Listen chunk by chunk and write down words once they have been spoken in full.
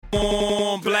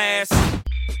On blast.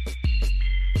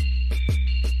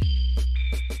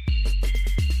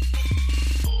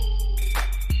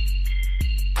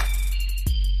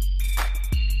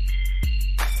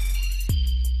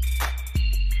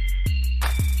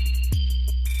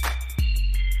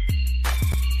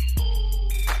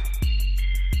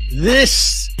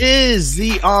 This is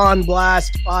the On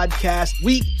Blast podcast,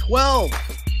 week 12,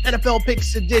 NFL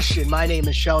Picks edition. My name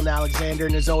is Sheldon Alexander,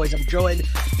 and as always, I'm joined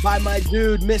by my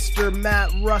dude, Mr. Matt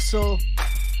Russell.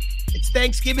 It's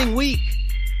Thanksgiving week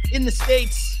in the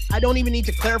States. I don't even need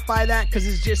to clarify that because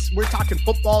it's just, we're talking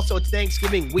football, so it's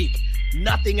Thanksgiving week.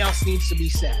 Nothing else needs to be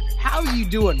said. How are you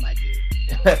doing, my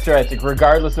dude? That's right. Like,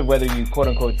 regardless of whether you quote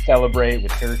unquote celebrate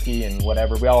with turkey and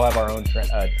whatever, we all have our own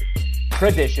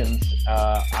traditions.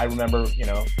 I remember,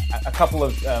 a couple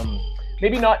of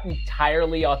maybe not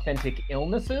entirely authentic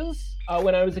illnesses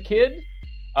when I was a kid,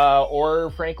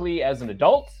 or frankly as an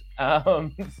adult,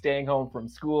 staying home from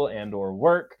school and or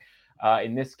work.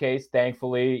 In this case,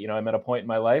 thankfully, I'm at a point in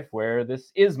my life where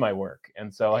this is my work.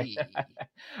 And so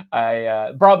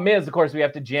I problem is, of course, we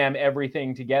have to jam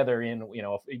everything together in,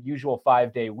 a usual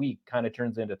 5-day week kind of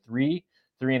turns into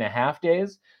 3.5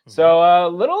 days. So a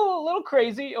little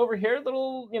crazy over here,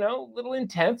 little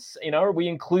intense. Are we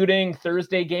including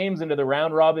Thursday games into the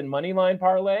round robin money line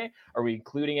parlay? Are we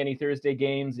including any Thursday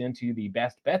games into the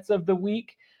best bets of the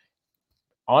week?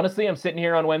 Honestly, I'm sitting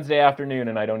here on Wednesday afternoon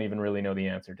and I don't even really know the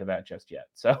answer to that just yet.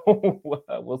 So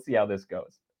we'll see how this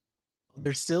goes.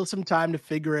 There's still some time to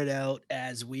figure it out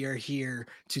as we are here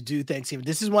to do Thanksgiving.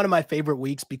 This is one of my favorite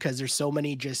weeks because there's so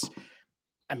many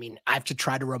I have to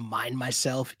try to remind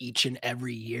myself each and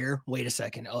every year. Wait a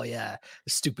second. Oh, yeah.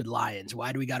 The stupid Lions.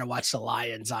 Why do we got to watch the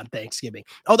Lions on Thanksgiving?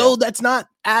 Although that's not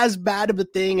as bad of a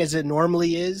thing as it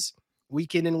normally is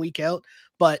week in and week out.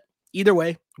 But either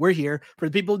way, we're here. For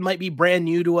the people who might be brand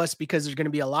new to us, because there's going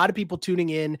to be a lot of people tuning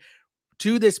in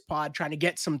to this pod trying to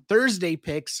get some Thursday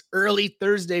picks early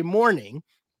Thursday morning.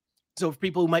 So for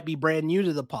people who might be brand new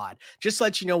to the pod, just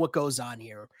let you know what goes on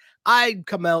here. I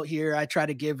come out here, I try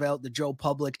to give out the Joe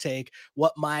Public take,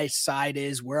 what my side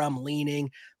is, where I'm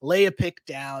leaning, lay a pick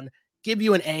down, give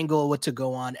you an angle of what to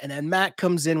go on. And then Matt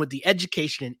comes in with the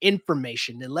education and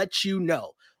information to let you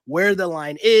know where the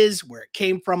line is, where it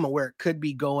came from, and where it could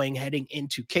be going heading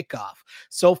into kickoff.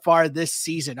 So far this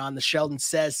season on the Sheldon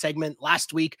Says segment,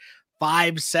 last week,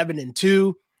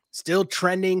 5-7-2. Still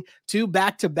trending 2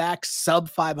 back-to-back sub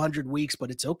 500 weeks, but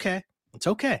it's okay. It's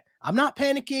okay. I'm not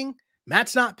panicking.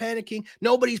 Matt's not panicking.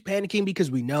 Nobody's panicking because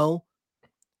we know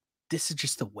this is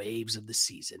just the waves of the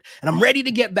season. And I'm ready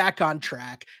to get back on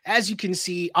track. As you can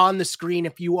see on the screen,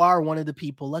 if you are one of the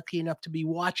people lucky enough to be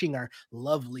watching our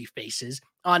lovely faces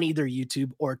on either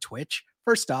YouTube or Twitch,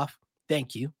 first off,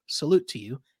 thank you. Salute to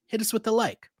you. Hit us with a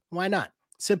like. Why not?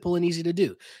 Simple and easy to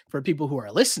do. For people who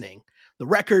are listening, the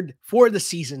record for the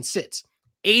season sits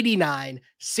 89,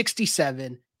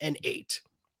 67, and 8.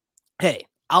 Hey,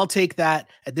 I'll take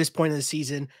that at this point of the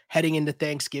season, heading into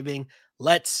Thanksgiving.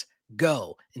 Let's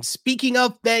go. And speaking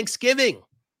of Thanksgiving,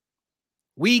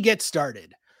 we get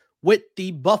started with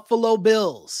the Buffalo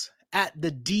Bills at the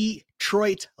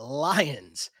Detroit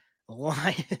Lions.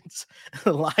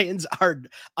 Lions are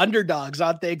underdogs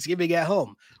on Thanksgiving at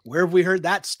home. Where have we heard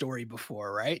that story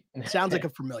before, right? Sounds like a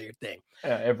familiar thing.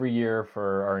 Every year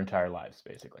for our entire lives,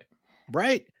 basically.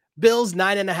 Right. Bills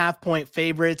 9.5-point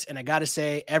favorites. And I got to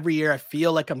say, every year I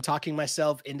feel like I'm talking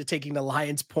myself into taking the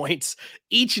Lions points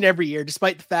each and every year,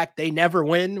 despite the fact they never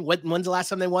win. When's the last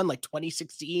time they won? Like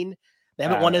 2016. They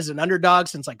haven't won as an underdog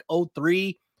since like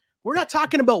 2003. We're not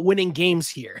talking about winning games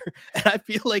here. And I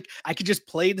feel like I could just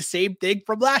play the same thing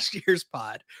from last year's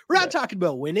pod. We're not talking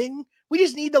about winning. We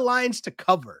just need the Lions to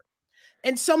cover.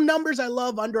 And some numbers I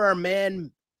love under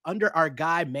our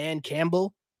guy, Man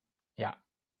Campbell. Yeah.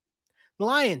 The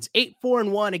Lions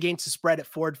 8-4-1 against the spread at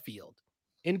Ford Field,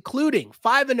 including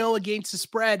 5-0 against the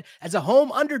spread as a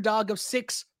home underdog of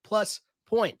 6+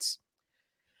 points.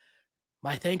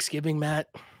 My Thanksgiving, Matt,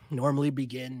 normally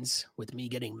begins with me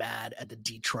getting mad at the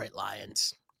Detroit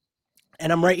Lions. And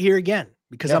I'm right here again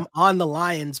because I'm on the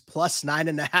Lions plus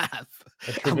 9.5.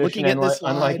 I'm looking at this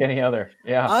line, unlike any other.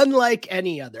 Yeah. Unlike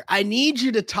any other. I need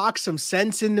you to talk some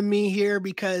sense into me here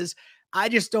because I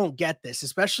just don't get this,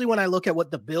 especially when I look at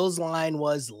what the Bills line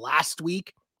was last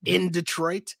week in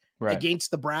Detroit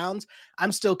against the Browns.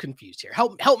 I'm still confused here.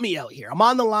 Help me out here. I'm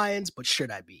on the Lions, but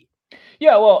should I be?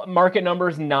 Yeah, well, market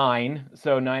number's 9,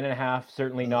 so 9.5,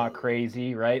 certainly not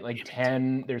crazy, right? Like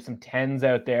 10, there's some 10s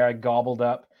out there. I gobbled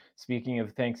up, speaking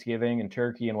of Thanksgiving and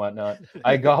turkey and whatnot,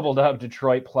 I gobbled up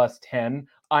Detroit plus 10.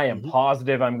 I am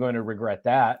positive I'm going to regret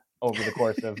that. over the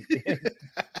course of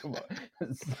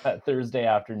Thursday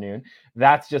afternoon.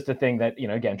 That's just a thing that,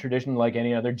 again, tradition like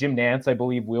any other. Jim Nantz, I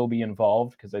believe, will be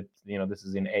involved because this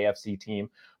is an AFC team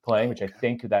playing, which I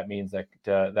think that means that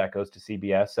that goes to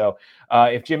CBS. So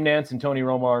if Jim Nantz and Tony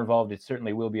Romo are involved, it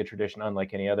certainly will be a tradition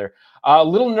unlike any other. A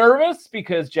little nervous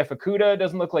because Jeff Okudah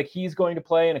doesn't look like he's going to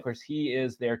play. And of course, he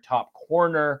is their top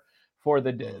corner for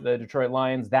the Detroit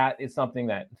Lions. That is something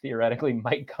that theoretically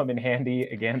might come in handy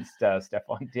against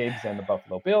Stephon Diggs and the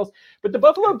Buffalo Bills. But the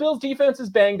Buffalo Bills defense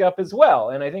is banged up as well.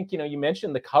 And I think, you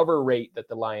mentioned the cover rate that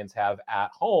the Lions have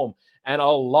at home. And a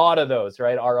lot of those,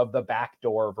 right, are of the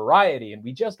backdoor variety. And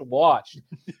we just watched,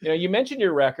 you mentioned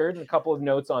your record, and a couple of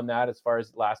notes on that as far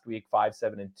as last week,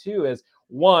 5-7-2 is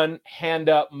one, hand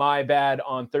up my bad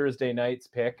on Thursday night's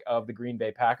pick of the Green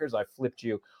Bay Packers. I flipped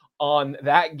you on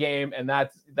that game, and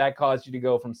that caused you to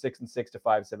go from 6-6 to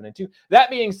 5-7-2. That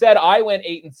being said, I went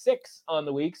 8-6 on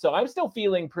the week, so I'm still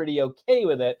feeling pretty okay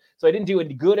with it. So I didn't do a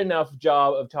good enough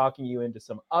job of talking you into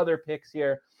some other picks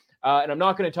here, and I'm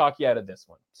not going to talk you out of this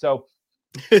one. So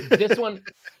this one,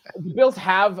 the Bills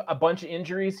have a bunch of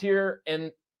injuries here,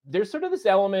 and there's sort of this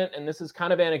element, and this is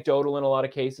kind of anecdotal in a lot of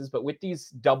cases, but with these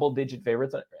double-digit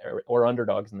favorites or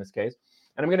underdogs in this case.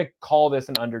 And I'm going to call this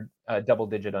an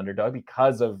double-digit underdog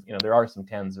because of, there are some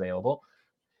 10s available.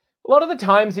 A lot of the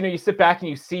times, you sit back and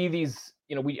you see these,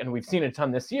 we've seen a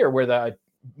ton this year where the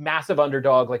massive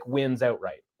underdog wins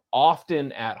outright.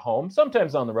 Often at home,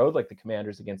 sometimes on the road, like the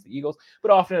Commanders against the Eagles,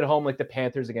 but often at home, like the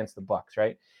Panthers against the Bucks,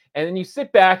 right? And then you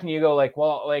sit back and you go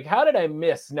how did I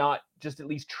miss not just at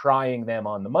least trying them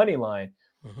on the money line?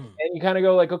 Mm-hmm. And you kind of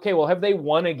go okay, well, have they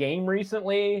won a game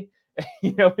recently?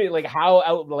 How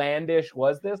outlandish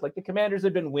was this? The Commanders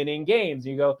had been winning games.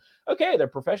 You go, okay, they're a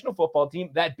professional football team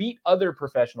that beat other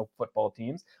professional football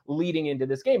teams leading into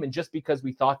this game. And just because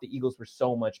we thought the Eagles were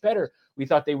so much better, we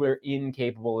thought they were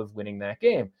incapable of winning that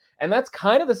game. And that's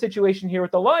kind of the situation here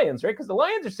with the Lions, right? Because the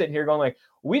Lions are sitting here going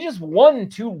we just won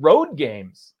 2 road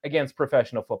games against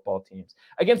professional football teams,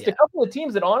 against a couple of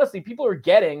teams that honestly people are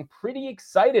getting pretty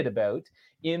excited about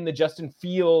in the Justin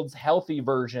Fields healthy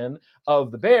version of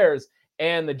the Bears,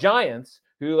 and the Giants,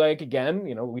 who again,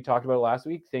 we talked about last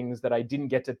week, things that I didn't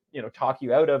get to, talk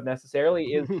you out of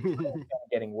necessarily is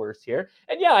getting worse here.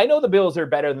 And yeah, I know the Bills are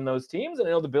better than those teams, and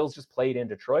I know the Bills just played in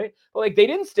Detroit, but they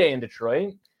didn't stay in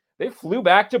Detroit. They flew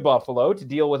back to Buffalo to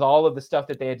deal with all of the stuff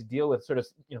that they had to deal with sort of,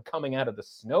 coming out of the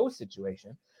snow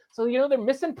situation. So, they're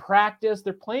missing practice.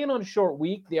 They're playing on a short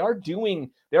week. They are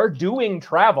doing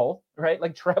travel,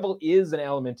 right? Travel is an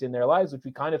element in their lives, which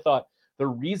we kind of thought the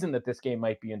reason that this game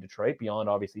might be in Detroit, beyond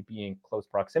obviously being close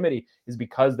proximity, is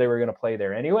because they were going to play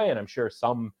there anyway. And I'm sure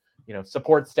some,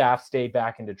 support staff stayed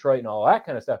back in Detroit and all that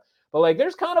kind of stuff. But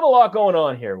there's kind of a lot going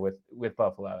on here with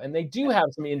Buffalo, and they do have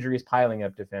some injuries piling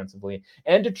up defensively.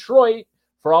 And Detroit,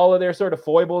 for all of their sort of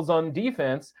foibles on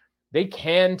defense, they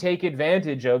can take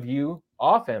advantage of you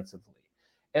offensively.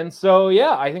 And so,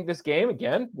 yeah, I think this game,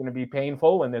 again, going to be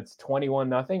painful when it's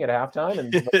 21-0 at halftime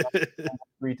and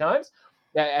 3 times,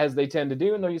 as they tend to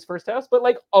do in those first halves. But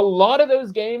a lot of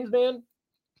those games, man,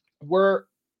 were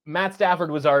Matt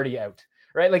Stafford was already out.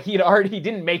 Right? He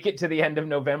didn't make it to the end of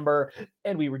November,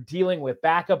 and we were dealing with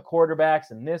backup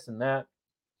quarterbacks and this and that.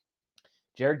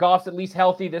 Jared Goff's at least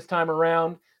healthy this time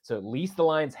around, so at least the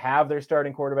Lions have their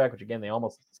starting quarterback, which again, they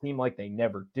almost seem like they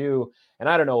never do. And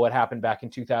I don't know what happened back in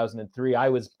 2003. I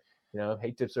was,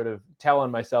 hate to sort of tell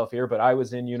on myself here, but I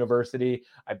was in university.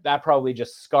 That probably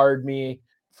just scarred me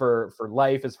for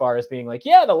life as far as being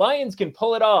the Lions can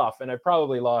pull it off. And I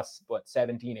probably lost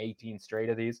 17, 18 straight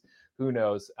of these. Who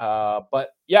knows? But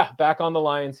yeah, back on the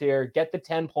Lions here. Get the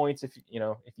 10 points if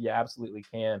you absolutely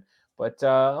can. But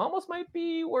almost might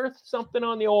be worth something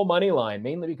on the old money line,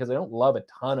 mainly because I don't love a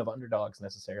ton of underdogs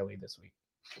necessarily this week.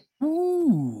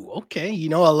 Ooh, okay.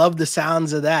 I love the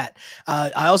sounds of that.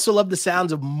 I also love the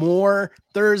sounds of more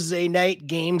Thursday night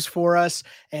games for us.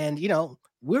 And,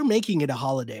 we're making it a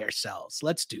holiday ourselves.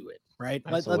 Let's do it, right?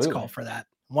 Let's call for that.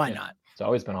 Why not? It's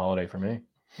always been a holiday for me.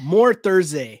 More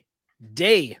Thursday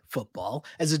day football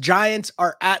as the Giants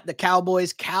are at the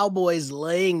Cowboys. Cowboys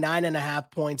laying 9.5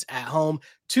 points at home.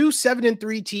 2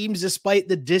 7-3 teams, despite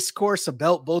the discourse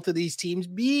about both of these teams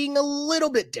being a little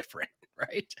bit different,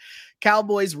 right?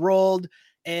 Cowboys rolled,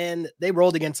 and they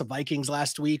rolled against the Vikings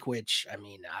last week, which,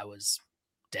 I was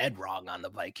dead wrong on the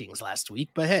Vikings last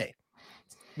week, but hey,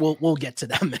 we'll get to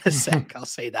them in a sec. I'll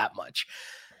say that much.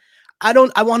 I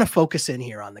want to focus in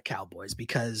here on the Cowboys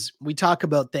because we talk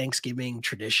about Thanksgiving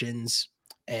traditions,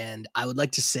 and I would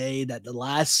like to say that the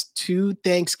last 2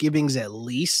 Thanksgivings at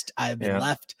least, I've been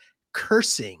left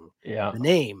cursing Yeah. the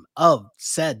name of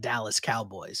said Dallas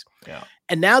Cowboys. Yeah.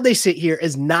 And now they sit here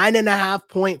as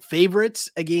 9.5-point favorites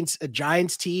against a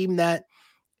Giants team that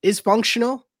is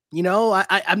functional. You know,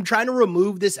 I'm trying to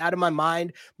remove this out of my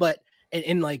mind, but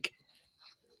and like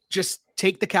just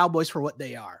take the Cowboys for what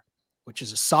they are, which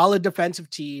is a solid defensive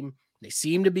team. They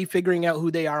seem to be figuring out who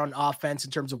they are on offense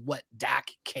in terms of what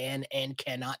Dak can and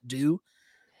cannot do.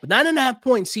 But 9.5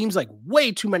 points seems like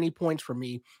way too many points for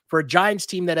me for a Giants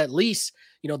team that at least,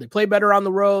 you know, they play better on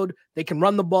the road. They can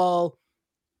run the ball.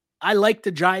 I like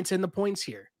the Giants and the points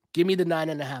here. Give me the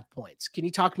 9.5 points. Can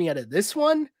you talk me out of this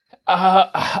one?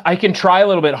 I can try a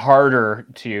little bit harder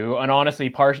too, and honestly,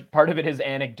 part of it is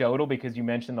anecdotal because you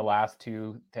mentioned the last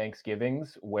two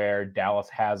Thanksgivings where Dallas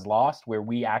has lost, where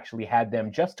we actually had them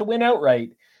just to win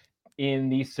outright in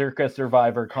the Circa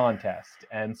Survivor contest,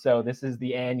 and so this is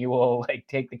the annual like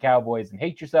take the Cowboys and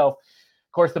hate yourself.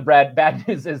 Of course, the bad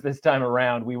news is this time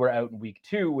around we were out in week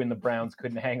 2 when the Browns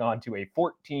couldn't hang on to a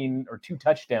 14 or 2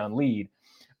 touchdown lead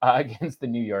against the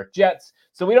New York Jets.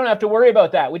 So we don't have to worry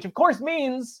about that, which of course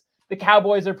means the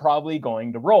Cowboys are probably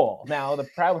going to roll. Now, the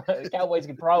Cowboys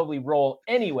can probably roll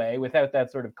anyway without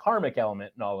that sort of karmic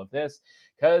element in all of this,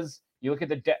 because you look at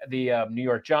the New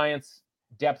York Giants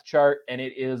depth chart, and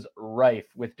it is rife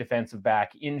with defensive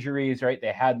back injuries, right?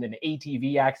 They had an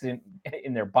ATV accident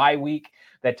in their bye week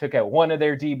that took out one of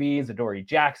their DBs. Adoree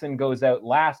Jackson goes out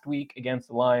last week against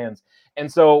the Lions.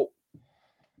 And so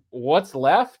what's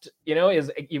left, you know, is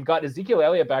you've got Ezekiel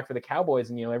Elliott back for the Cowboys,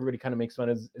 and, you know, everybody kind of makes fun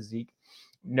of Zeke,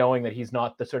 knowing that he's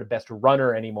not the sort of best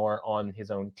runner anymore on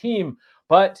his own team,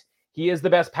 but he is the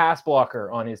best pass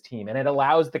blocker on his team, and it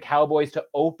allows the Cowboys to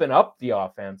open up the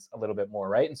offense a little bit more,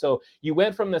 right? And so you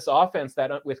went from this offense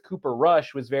that with Cooper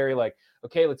Rush was very like,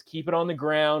 okay, let's keep it on the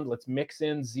ground. Let's mix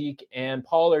in Zeke and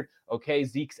Pollard. Okay,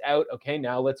 Zeke's out. Okay,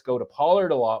 now let's go to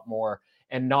Pollard a lot more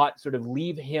and not sort of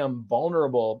leave him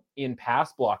vulnerable in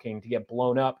pass blocking to get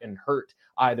blown up and hurt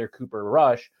either Cooper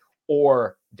Rush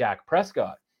or Dak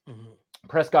Prescott. Mm-hmm.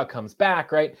 Prescott comes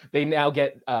back, right? They now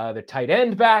get the tight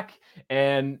end back,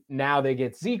 and now they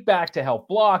get Zeke back to help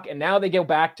block, and now they go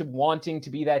back to wanting to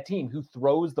be that team who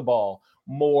throws the ball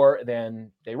more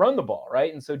than they run the ball,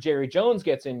 right? And so Jerry Jones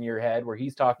gets in your head where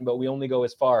he's talking about we only go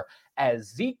as far as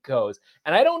Zeke goes.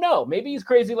 And I don't know, maybe he's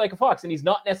crazy like a fox, and he's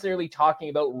not necessarily talking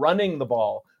about running the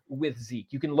ball with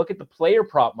Zeke. You can look at the player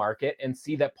prop market and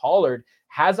see that Pollard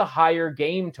has a higher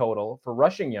game total for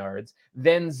rushing yards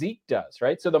than Zeke does,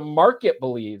 right? So the market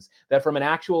believes that from an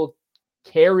actual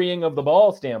carrying of the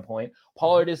ball standpoint,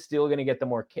 Pollard is still going to get the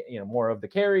more of the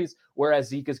carries, whereas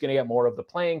Zeke is going to get more of the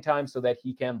playing time so that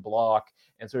he can block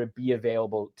and sort of be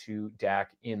available to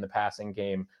Dak in the passing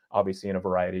game, obviously in a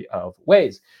variety of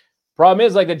ways. Problem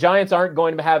is, like, the Giants aren't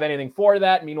going to have anything for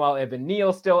that. Meanwhile, Evan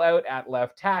Neal's still out at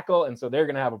left tackle, and so they're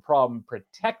going to have a problem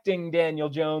protecting Daniel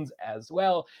Jones as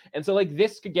well. And so, like,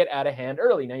 this could get out of hand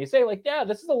early. Now, you say, like, yeah,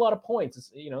 this is a lot of points.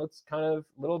 It's, you know, it's kind of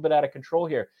a little bit out of control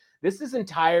here. This is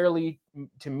entirely,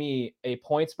 to me, a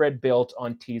point spread built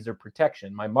on teaser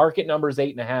protection. My market number is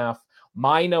 8.5.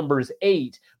 My number's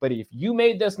 8, but if you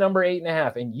made this number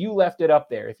 8.5 and you left it up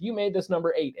there, if you made this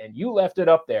number 8 and you left it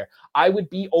up there, I would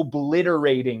be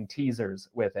obliterating teasers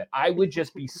with it. I would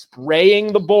just be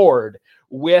spraying the board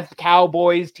with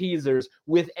Cowboys teasers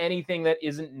with anything that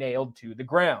isn't nailed to the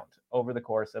ground over the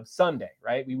course of Sunday,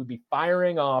 right? We would be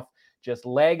firing off just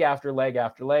leg after leg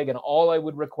after leg. And all I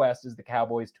would request is the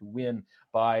Cowboys to win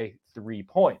by 3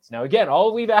 points. Now, again,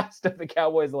 all we've asked of the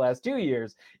Cowboys the last 2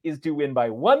 years is to win by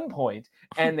 1 point,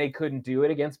 and they couldn't do it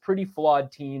against pretty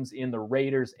flawed teams in the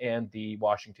Raiders and the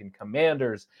Washington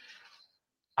Commanders.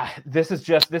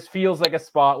 This feels like a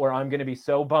spot where I'm going to be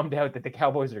so bummed out that the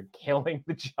Cowboys are killing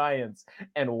the Giants.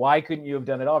 And why couldn't you have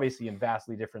done it? Obviously, in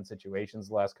vastly different situations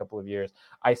the last couple of years.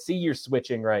 I see you're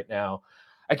switching right now.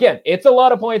 Again, it's a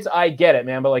lot of points. I get it,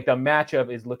 man. But like the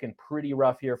matchup is looking pretty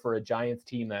rough here for a Giants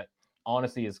team that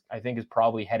honestly is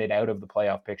probably headed out of the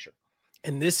playoff picture.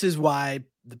 And this is why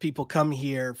the people come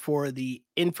here for the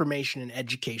information and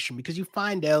education, because you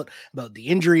find out about the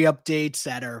injury updates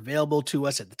that are available to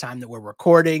us at the time that we're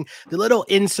recording, the little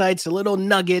insights, the little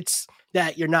nuggets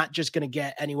that you're not just going to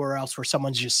get anywhere else where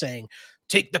someone's just saying,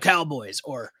 take the Cowboys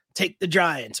or take the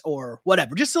Giants or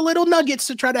whatever. Just the little nuggets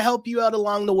to try to help you out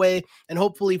along the way and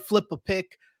hopefully flip a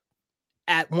pick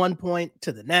at one point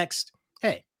to the next.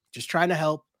 Hey, just trying to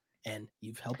help. And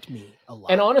you've helped me a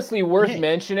lot. And honestly, worth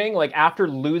mentioning, like after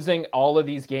losing all of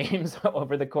these games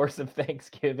over the course of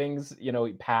Thanksgivings,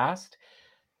 past,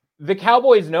 the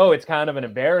Cowboys know it's kind of an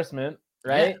embarrassment.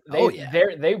 right? Yeah.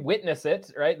 They witness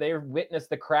it, right? They witness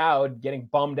the crowd getting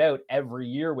bummed out every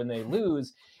year when they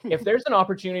lose. If there's an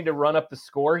opportunity to run up the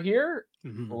score here,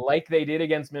 Mm-hmm. like they did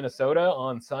against Minnesota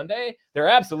on Sunday, they're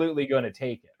absolutely going to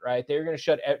take it, right? They're going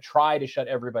to try to shut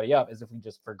everybody up, as if we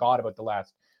just forgot about the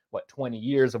last 20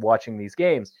 years of watching these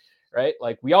games, right?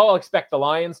 Like, we all expect the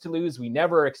Lions to lose. We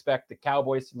never expect the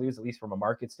Cowboys to lose, at least from a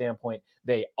market standpoint.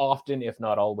 They often, if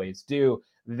not always, do.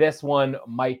 This one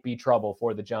might be trouble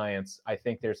for the Giants. I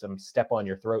think there's some step on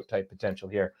your throat type potential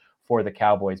here for the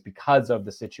Cowboys because of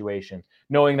the situation,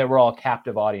 knowing that we're all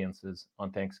captive audiences on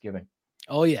Thanksgiving.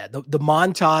 Oh yeah, the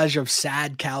montage of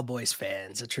sad Cowboys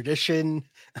fans, a tradition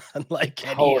unlike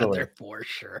any other for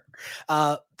sure.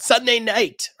 Thursday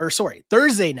night.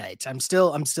 I'm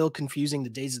still confusing the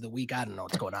days of the week. I don't know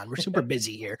what's going on. We're super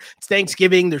busy here. It's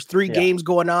Thanksgiving. There's 3 games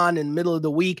going on in the middle of the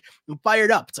week. I'm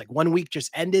fired up. It's like one week just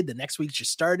ended, the next week's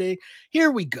just started. Here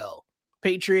we go.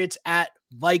 Patriots at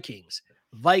Vikings.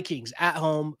 Vikings at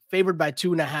home, favored by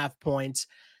 2.5 points.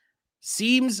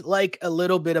 Seems like a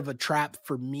little bit of a trap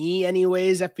for me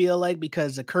anyways, I feel like,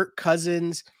 because the Kirk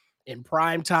Cousins in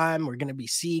prime time, we're going to be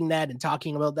seeing that and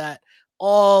talking about that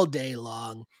all day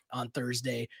long on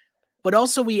Thursday. But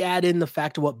also we add in the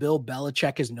fact of what Bill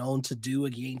Belichick is known to do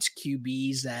against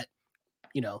QBs that,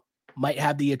 might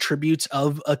have the attributes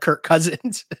of a Kirk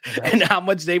Cousins and how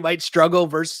much they might struggle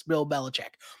versus Bill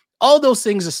Belichick. All those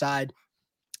things aside,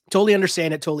 totally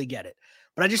understand it, totally get it.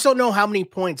 But I just don't know how many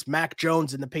points Mac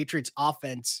Jones and the Patriots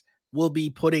offense will be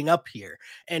putting up here.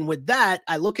 And with that,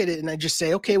 I look at it and I just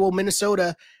say, okay, well,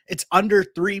 Minnesota, it's under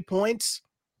 3 points.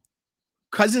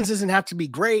 Cousins doesn't have to be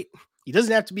great. He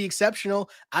doesn't have to be exceptional.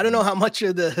 I don't know how much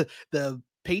of the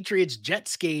Patriots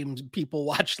Jets games people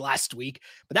watched last week,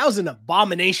 but that was an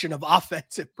abomination of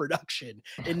offensive production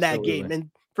in that game. And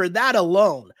for that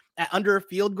alone, at under a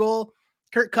field goal,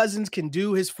 Kirk Cousins can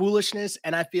do his foolishness,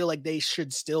 and I feel like they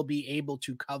should still be able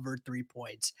to cover 3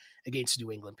 points against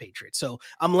New England Patriots. So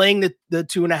I'm laying the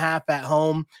 2.5 at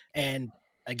home. And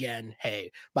again,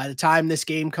 hey, by the time this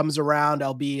game comes around,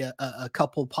 I'll be a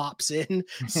couple pops in.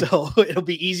 So it'll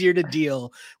be easier to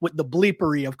deal with the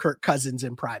bleepery of Kirk Cousins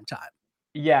in prime time.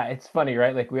 Yeah, it's funny,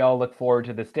 right? Like, we all look forward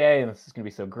to this day, and this is going to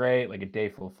be so great, like a day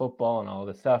full of football and all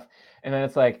this stuff. And then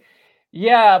it's like,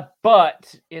 yeah,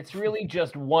 but it's really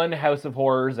just one house of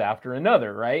horrors after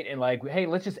another, right? And like, hey,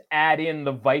 let's just add in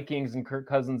the Vikings and Kirk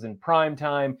Cousins in prime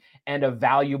time and a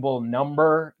valuable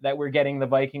number that we're getting the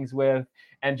Vikings with,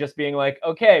 and just being like,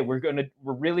 okay, we're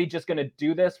really just gonna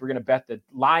do this. We're gonna bet the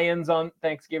Lions on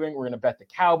Thanksgiving. We're gonna bet the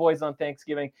Cowboys on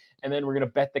Thanksgiving, and then we're gonna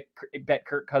bet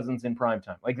Kirk Cousins in prime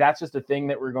time. Like, that's just a thing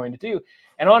that we're going to do.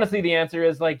 And honestly, the answer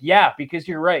is like, yeah, because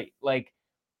you're right. Like,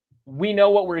 we know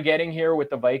what we're getting here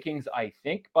with the Vikings, I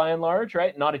think, by and large,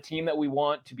 right? Not a team that we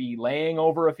want to be laying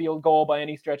over a field goal by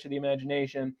any stretch of the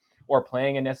imagination or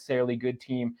playing a necessarily good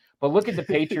team. But look at the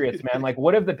Patriots, man. Like,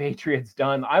 what have the Patriots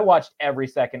done? I watched every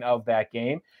second of that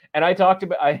game, and I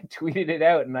tweeted it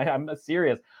out, and I'm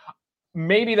serious.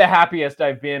 Maybe the happiest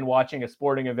I've been watching a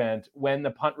sporting event when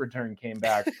the punt return came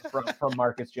back from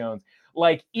Marcus Jones,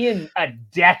 like in a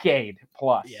decade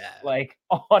plus. Yeah. Like,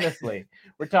 honestly,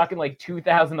 we're talking like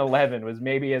 2011 was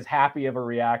maybe as happy of a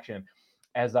reaction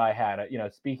as I had.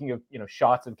 Speaking of,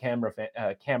 shots of camera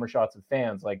shots of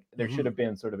fans, like there should have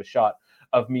been sort of a shot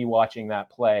of me watching that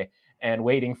play and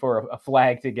waiting for a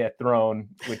flag to get thrown,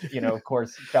 which, of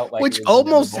course, felt like... Which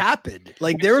almost happened.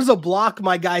 Like, there was a block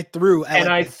my guy threw. And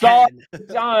I saw the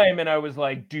time, and I was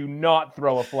like, do not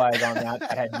throw a flag on that.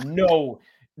 That had no,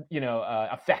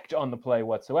 effect on the play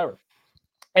whatsoever.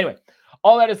 Anyway,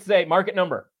 all that is to say, market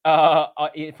number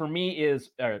for me is...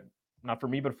 not for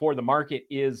me, but for the market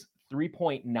is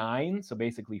 3.9. So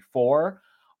basically 4.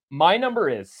 My number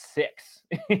is 6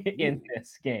 in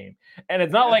this game. And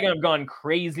it's not like I've gone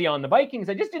crazy on the Vikings.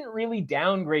 I just didn't really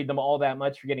downgrade them all that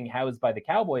much for getting housed by the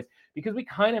Cowboys, because we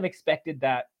kind of expected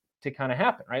that to kind of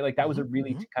happen, right? Like, that was a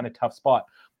really kind of tough spot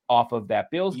off of that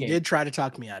Bills game. You did try to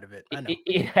talk me out of it. I know.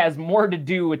 It has more to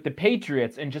do with the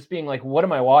Patriots and just being like, what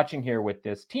am I watching here with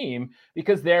this team?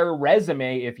 Because their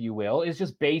resume, if you will, is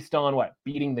just based on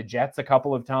beating the Jets a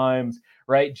couple of times,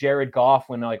 right? Jared Goff,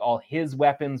 when like all his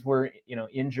weapons were,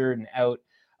 injured and out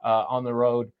on the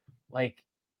road. Like,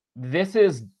 this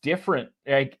is different.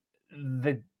 Like,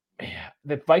 the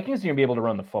Vikings are going to be able to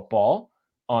run the football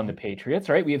on the Patriots,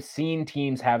 right? We have seen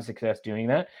teams have success doing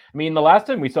that. I mean, the last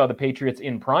time we saw the Patriots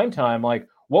in prime time, like,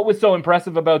 what was so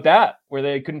impressive about that? Where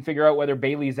they couldn't figure out whether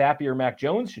Bailey Zappi or Mac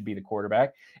Jones should be the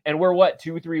quarterback. And we're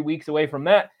 2-3 weeks away from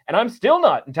that. And I'm still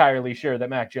not entirely sure that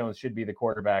Mac Jones should be the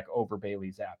quarterback over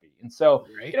Bailey Zappi. And so,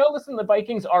 listen, the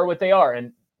Vikings are what they are.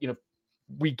 And,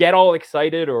 we get all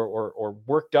excited or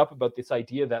worked up about this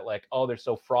idea that like, oh, they're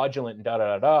so fraudulent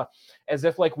and as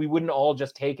if like we wouldn't all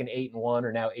just take an 8-1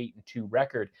 or now 8-2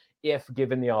 record if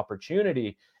given the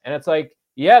opportunity. And it's like,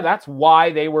 yeah, that's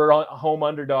why they were home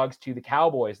underdogs to the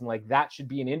Cowboys. And like, that should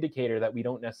be an indicator that we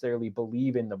don't necessarily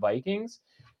believe in the Vikings.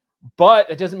 But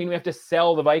it doesn't mean we have to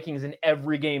sell the Vikings in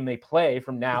every game they play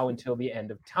from now until the end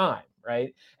of time,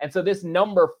 right? And so this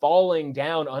number falling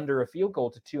down under a field goal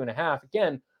to 2.5,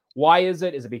 again, why is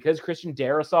it? Is it because Christian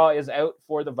Darrisaw is out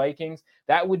for the Vikings?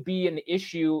 That would be an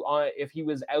issue if he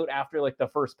was out after like the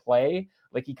first play,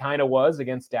 like he kind of was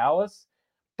against Dallas.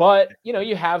 But, you know,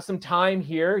 you have some time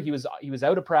here. He was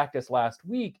out of practice last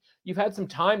week. You've had some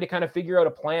time to kind of figure out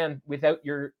a plan without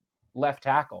your left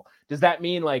tackle. Does that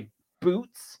mean like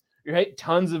boots? Right?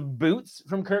 Tons of boots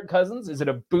from Kirk Cousins. Is it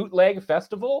a bootleg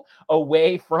festival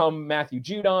away from Matthew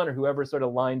Judon or whoever sort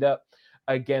of lined up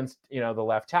against, you know, the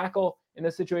left tackle in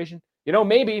this situation? You know,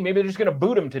 maybe they're just going to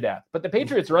boot him to death. But the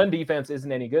Patriots' run defense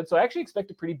isn't any good. So I actually expect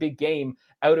a pretty big game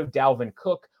out of Dalvin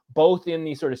Cook, both in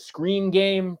the sort of screen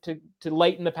game to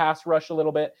lighten the pass rush a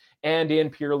little bit and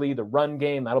in purely the run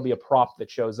game. That'll be a prop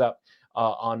that shows up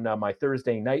on my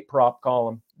Thursday night prop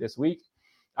column this week.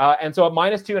 And so at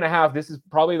 -2.5, this is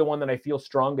probably the one that I feel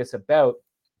strongest about,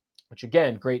 which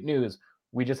again, great news.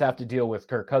 We just have to deal with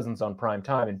Kirk Cousins on prime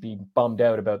time and be bummed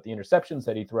out about the interceptions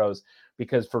that he throws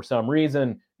because for some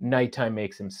reason, nighttime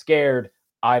makes him scared.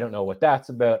 I don't know what that's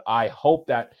about. I hope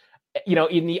that, you know,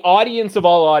 in the audience of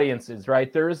all audiences,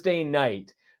 right, Thursday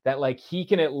night, that like he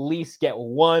can at least get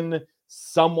one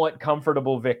somewhat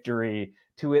comfortable victory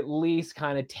to at least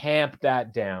kind of tamp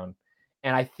that down.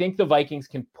 And I think the Vikings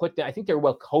can put that. I think they're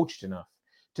well coached enough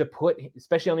to put,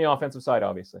 especially on the offensive side,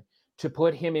 obviously, to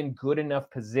put him in good enough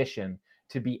position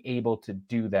to be able to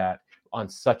do that on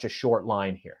such a short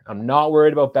line here. I'm not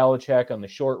worried about Belichick on the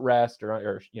short rest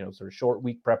or you know, sort of short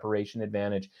week preparation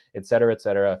advantage, et cetera, et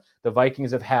cetera. The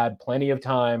Vikings have had plenty of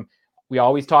time. We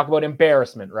always talk about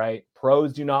embarrassment, right?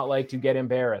 Pros do not like to get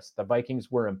embarrassed. The Vikings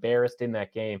were embarrassed in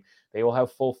that game. They will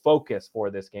have full focus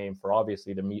for this game for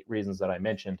obviously the reasons that I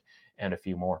mentioned and a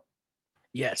few more.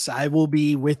 Yes, I will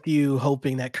be with you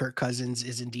hoping that Kirk Cousins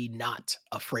is indeed not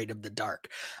afraid of the dark.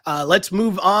 Let's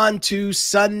move on to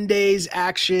Sunday's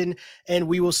action, and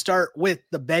we will start with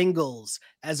the Bengals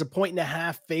as a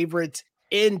 1.5 favorites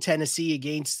in Tennessee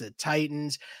against the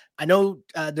Titans. I know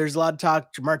there's a lot of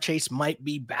talk. Ja'Marr Chase might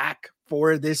be back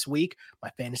for this week. My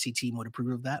fantasy team would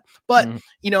approve of that. But,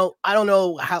 you know, I don't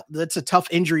know how that's a tough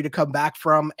injury to come back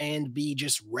from and be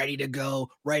just ready to go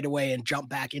right away and jump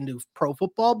back into pro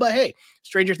football. But hey,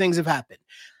 stranger things have happened.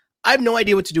 I have no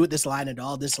idea what to do with this line at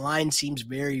all. This line seems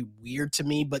very weird to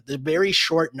me, but the very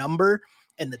short number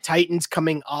and the Titans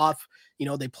coming off, you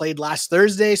know, they played last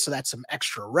Thursday, so that's some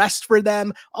extra rest for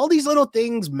them. All these little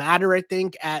things matter, I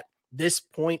think, at this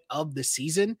point of the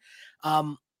season.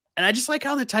 And I just like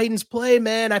how the Titans play,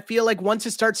 man. I feel like once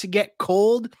it starts to get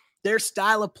cold, their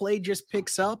style of play just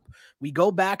picks up. We go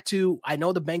back to, I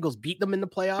know the Bengals beat them in the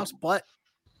playoffs, but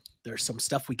there's some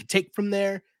stuff we could take from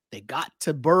there. They got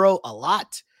to Burrow a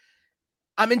lot.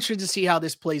 I'm interested to see how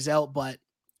this plays out, but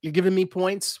you're giving me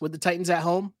points with the Titans at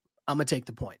home. I'm going to take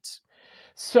the points.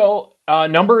 So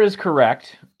number is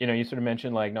correct. You know, you sort of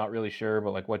mentioned like not really sure,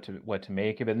 but like what to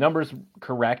make of it. Number's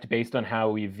correct based on how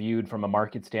we viewed from a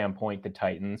market standpoint the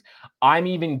Titans. I'm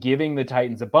even giving the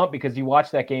Titans a bump because you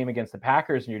watch that game against the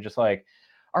Packers and you're just like,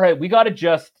 all right, we got to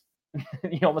just,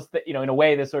 you know, almost, you know, in a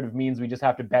way this sort of means we just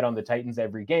have to bet on the Titans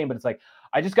every game. But it's like,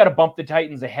 I just got to bump the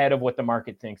Titans ahead of what the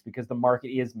market thinks because the market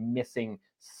is missing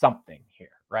something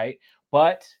here, right?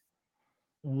 But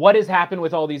what has happened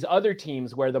with all these other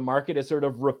teams where the market has sort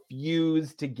of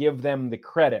refused to give them the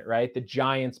credit, right? The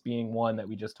Giants being one that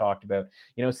we just talked about.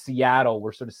 You know, Seattle,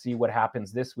 we're sort of see what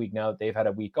happens this week now that they've had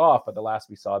a week off, but the last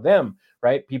we saw them,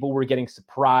 right? People were getting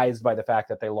surprised by the fact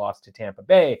that they lost to Tampa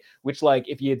Bay, which like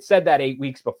if you had said that 8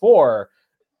 weeks before,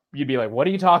 you'd be like, what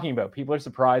are you talking about? People are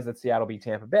surprised that Seattle beat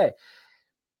Tampa Bay.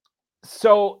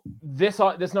 So this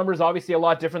number is obviously a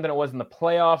lot different than it was in the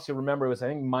playoffs. You remember it was, I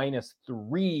think,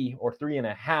 -3 or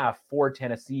 3.5 for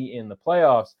Tennessee in the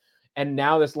playoffs. And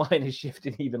now this line has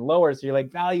shifted even lower. So you're like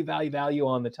value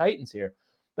on the Titans here.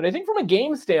 But I think from a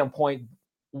game standpoint,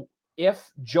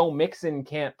 if Joe Mixon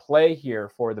can't play here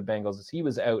for the Bengals, as he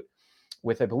was out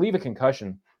with, I believe, a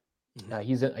concussion, I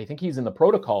think he's in the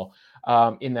protocol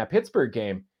in that Pittsburgh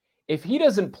game. If he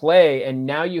doesn't play and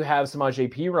now you have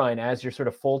Samaje Perine as your sort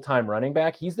of full-time running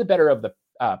back, he's the better of the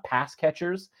pass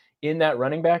catchers in that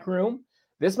running back room.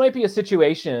 This might be a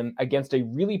situation against a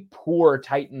really poor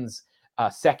Titans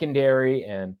secondary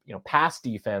and, you know, pass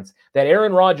defense that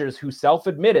Aaron Rodgers, who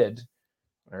self-admitted,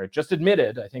 or just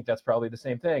admitted, I think that's probably the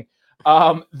same thing,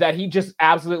 that he just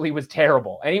absolutely was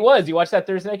terrible. And he was. You watch that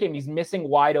Thursday night game, he's missing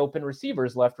wide open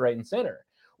receivers left, right, and center.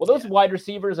 Well, those wide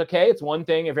receivers, okay, it's one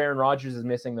thing if Aaron Rodgers is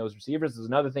missing those receivers. There's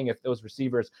another thing if those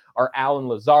receivers are Allen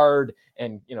Lazard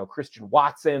and, Christian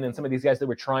Watson and some of these guys that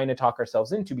we're trying to talk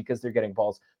ourselves into because they're getting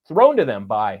balls thrown to them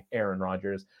by Aaron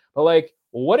Rodgers. But,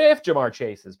 what if Ja'Marr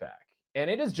Chase is back? And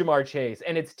it is Ja'Marr Chase,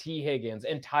 and it's T. Higgins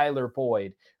and Tyler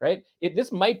Boyd, right?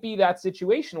 This might be that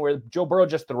situation where Joe Burrow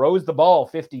just throws the ball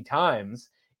 50 times,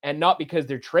 and not because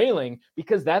they're trailing,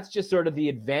 because that's just sort of the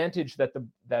advantage that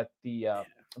the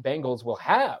Bengals will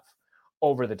have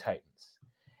over the Titans.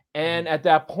 And at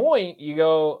that point, you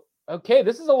go, okay,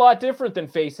 this is a lot different than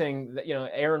facing,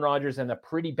 Aaron Rodgers and the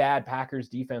pretty bad Packers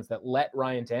defense that let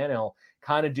Ryan Tannehill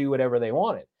kind of do whatever they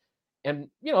wanted. And,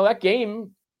 that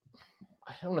game,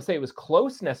 I don't want to say it was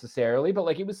close necessarily, but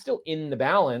it was still in the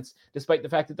balance, despite the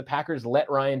fact that the Packers let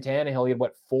Ryan Tannehill, he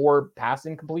had 4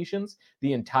 passing completions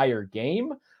the entire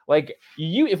game.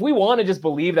 If we want to just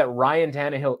believe that Ryan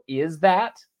Tannehill is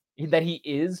that he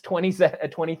is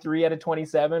 23 out of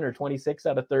 27 or 26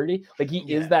 out of 30, he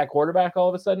is that quarterback all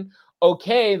of a sudden,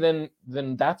 okay, then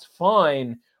that's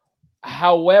fine.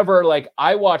 However,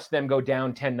 I watched them go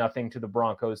down 10-0 to the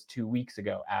Broncos 2 weeks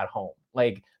ago at home.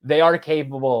 They are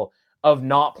capable of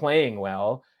not playing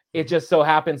well. It just so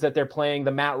happens that they're playing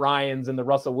the Matt Ryans and the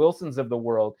Russell Wilsons of the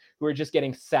world who are just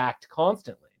getting sacked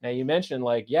constantly. Now, you mentioned,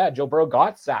 Joe Burrow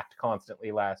got sacked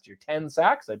constantly last year, 10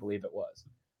 sacks, I believe it was.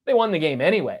 They won the game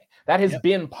anyway. That has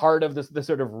been part of the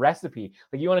sort of recipe.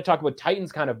 You want to talk about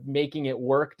Titans kind of making it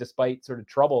work despite sort of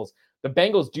troubles. The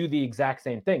Bengals do the exact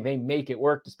same thing. They make it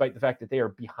work despite the fact that they are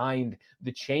behind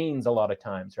the chains a lot of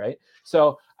times, right?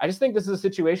 So I just think this is a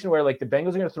situation where the Bengals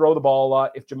are going to throw the ball a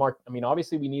lot.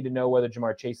 Obviously we need to know whether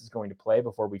Ja'Marr Chase is going to play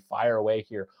before we fire away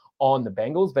here on the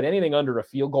Bengals, but anything under a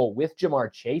field goal with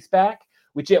Ja'Marr Chase back,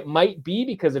 which it might be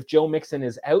because if Joe Mixon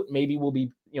is out, maybe we'll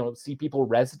be, see people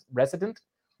resident.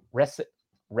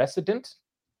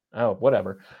 Oh,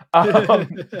 whatever.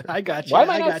 I got you. Why am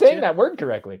I not saying that word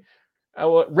correctly?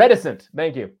 Reticent.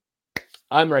 Thank you.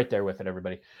 I'm right there with it,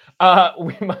 everybody.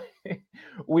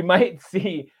 We might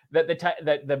see that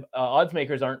the odds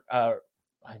makers aren't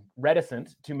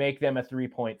reticent to make them a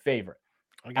 3-point favorite.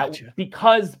 I got you.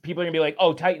 Because people are gonna be like,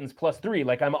 oh, Titans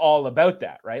 +3. I'm all about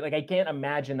that, right? I can't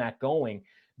imagine that going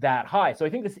that high. So I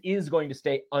think this is going to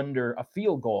stay under a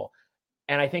field goal.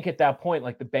 And I think at that point,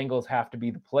 the Bengals have to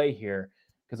be the play here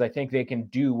because I think they can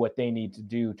do what they need to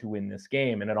do to win this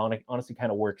game. And it honestly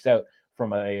kind of works out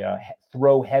from a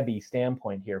throw-heavy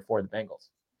standpoint here for the Bengals.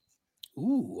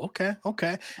 Ooh,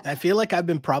 okay. I feel like I've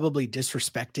been probably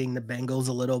disrespecting the Bengals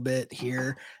a little bit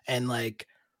here. And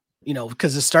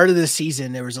because the start of the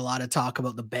season, there was a lot of talk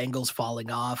about the Bengals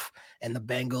falling off and the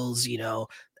Bengals,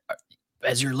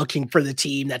 as you're looking for the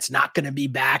team that's not going to be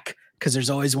back, because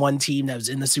there's always one team that was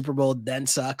in the Super Bowl then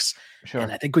sucks. Sure.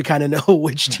 And I think we kind of know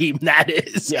which team that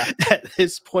is at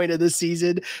this point of the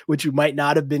season, which you might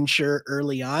not have been sure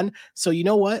early on. So you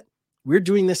know what? We're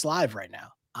doing this live right now.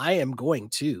 I am going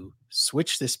to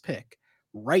switch this pick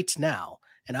right now.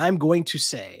 And I'm going to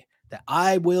say that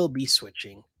I will be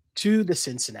switching to the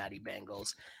Cincinnati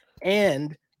Bengals.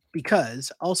 And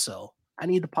because also I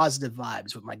need the positive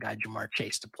vibes with my guy Ja'Marr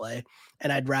Chase to play,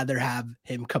 and I'd rather have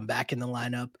him come back in the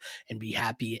lineup and be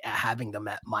happy at having them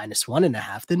at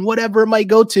 -1.5 than whatever it might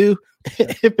go to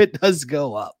if it does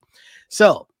go up.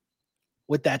 So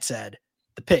with that said,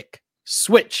 the pick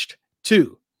switched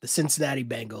to the Cincinnati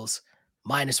Bengals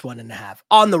 -1.5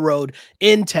 on the road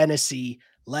in Tennessee.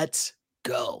 Let's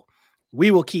go.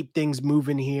 We will keep things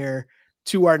moving here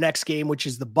to our next game, which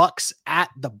is the Bucks at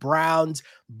the Browns.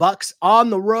 Bucks on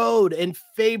the road and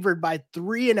favored by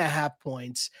 3.5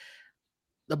 points.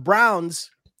 The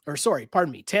Browns,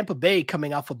 Tampa Bay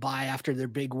coming off a bye after their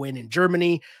big win in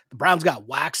Germany. The Browns got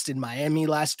waxed in Miami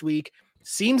last week.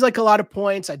 Seems like a lot of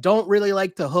points. I don't really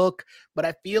like the hook, but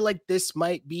I feel like this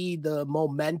might be the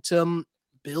momentum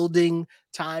building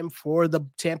time for the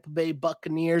Tampa Bay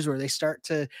Buccaneers, where they start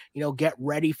to, get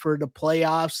ready for the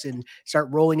playoffs and start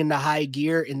rolling into high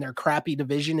gear in their crappy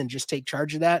division and just take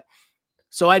charge of that.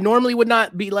 So I normally would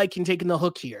not be liking taking the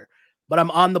hook here, but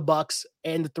I'm on the Bucks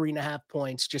and the 3.5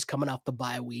 points just coming off the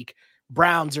bye week.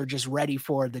 Browns are just ready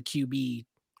for the QB,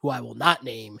 who I will not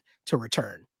name, to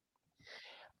return.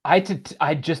 I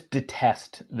just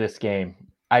detest this game.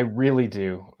 I really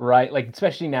do, right?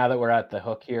 Especially now that we're at the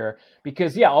hook here,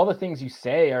 because all the things you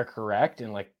say are correct.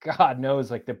 And God knows,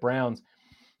 the Browns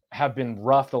have been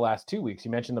rough the last 2 weeks.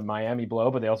 You mentioned the Miami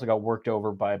blow, but they also got worked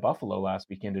over by Buffalo last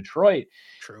week in Detroit.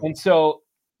 True. And so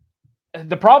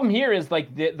the problem here is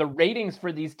like the ratings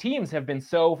for these teams have been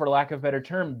so, for lack of a better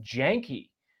term, janky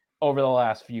over the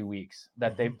last few weeks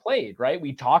that they've played, right?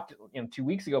 We talked 2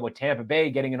 weeks ago about Tampa Bay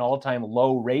getting an all-time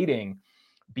low rating,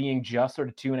 being just sort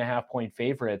of 2.5 point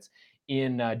favorites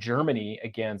in Germany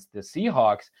against the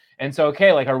Seahawks. And so,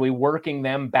 okay, like, are we working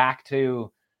them back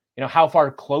to, how far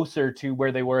closer to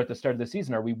where they were at the start of the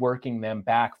season? Are we working them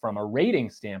back from a rating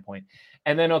standpoint?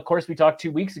 And then, of course, we talked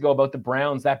 2 weeks ago about the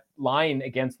Browns. That line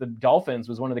against the Dolphins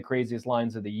was one of the craziest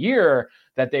lines of the year,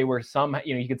 that they were somehow,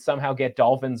 you could somehow get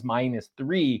Dolphins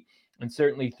 -3 and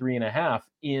certainly 3.5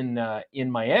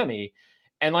 in Miami.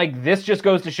 And like, this just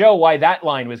goes to show why that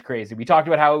line was crazy. We talked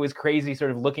about how it was crazy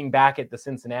sort of looking back at the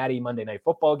Cincinnati Monday Night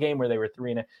Football game where they were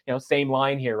same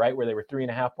line here, right? Where they were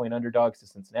 3.5 point underdogs to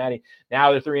Cincinnati. Now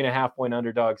they're 3.5 point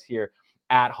underdogs here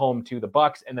at home to the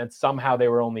Bucs. And then somehow they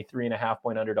were only 3.5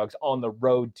 point underdogs on the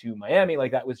road to Miami.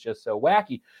 Like, that was just so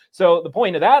wacky. So the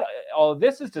point of that, all of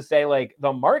this is to say, like,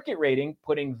 the market rating,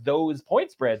 putting those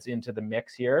point spreads into the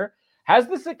mix here, has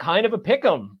this a kind of a pick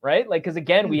 'em, right? Like, because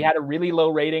again, we had a really low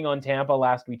rating on Tampa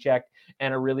last we checked,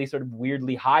 and a really sort of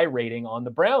weirdly high rating on the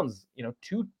Browns,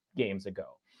 2 games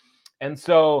ago. And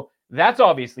so that's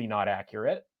obviously not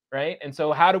accurate, right? And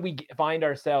so how do we find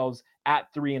ourselves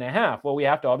at 3.5? Well, we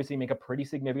have to obviously make a pretty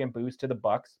significant boost to the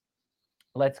Bucs.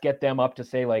 Let's get them up to,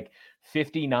 say, like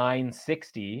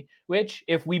 59-60, which,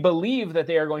 if we believe that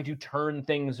they are going to turn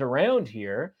things around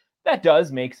here, that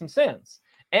does make some sense.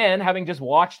 And having just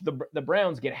watched the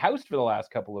Browns get housed for the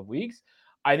last couple of weeks,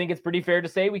 I think it's pretty fair to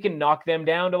say we can knock them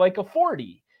down to like a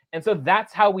 40. And so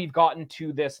that's how we've gotten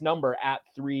to this number at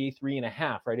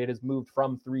 3.5, right? It has moved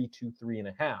from 3 to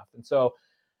 3.5. And so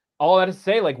all that is to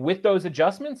say, like, with those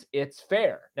adjustments, it's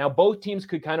fair. Now, both teams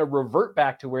could kind of revert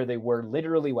back to where they were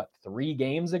literally, 3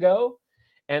 games ago?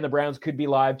 And the Browns could be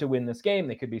live to win this game.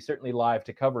 They could be certainly live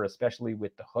to cover, especially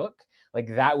with the hook. Like,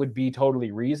 that would be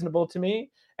totally reasonable to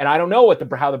me. And I don't know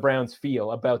how the Browns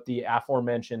feel about the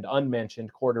aforementioned,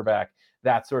 unmentioned quarterback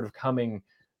that's sort of coming,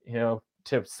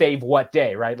 to save what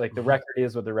day, right? Like, the record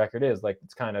is what the record is. Like,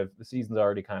 it's kind of, the season's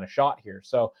already kind of shot here.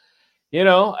 So,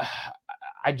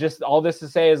 all this to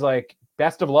say is, like,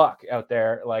 best of luck out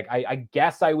there. Like, I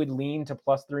guess I would lean to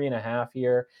 +3.5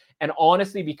 here. And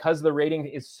honestly, because the rating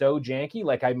is so janky,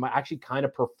 like, I actually kind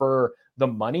of prefer the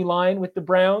money line with the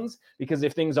Browns, because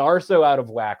if things are so out of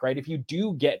whack, right? If you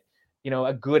do get,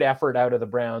 a good effort out of the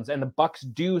Browns, and the Bucs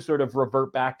do sort of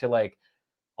revert back to, like,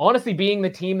 honestly being the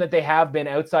team that they have been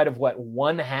outside of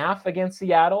 1/2 against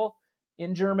Seattle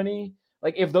in Germany.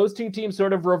 Like, if those two teams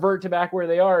sort of revert to back where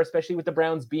they are, especially with the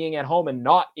Browns being at home and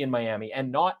not in Miami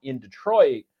and not in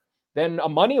Detroit, then a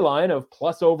money line of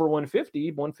plus over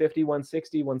 150, 160,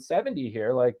 170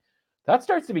 here, like, that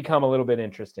starts to become a little bit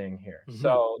interesting here.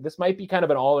 So this might be kind of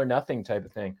an all or nothing type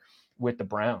of thing with the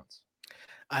Browns.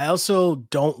 I also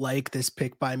don't like this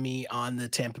pick by me on the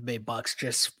Tampa Bay Bucks,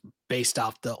 just based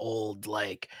off the old,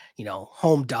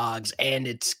 home dogs, and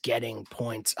it's getting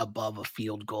points above a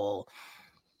field goal.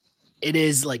 It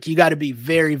is like, you got to be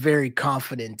very, very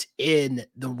confident in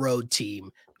the road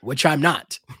team, which I'm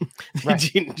not. Right.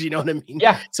 do you know what I mean?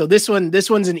 Yeah. So this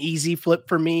one's an easy flip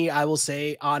for me. I will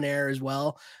say on air as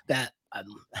well, that I'm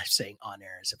saying on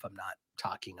air as if I'm not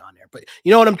talking on air, but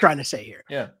you know what I'm trying to say here.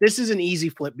 Yeah. This is an easy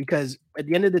flip, because at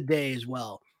the end of the day as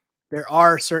well, there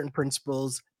are certain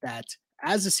principles that,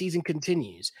 as the season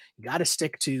continues, you got to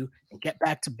stick to and get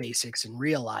back to basics, and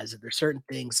realize that there's certain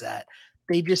things that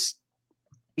they just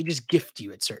gift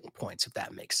you at certain points, if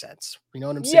that makes sense. You know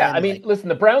what I'm saying? Yeah, I mean, listen,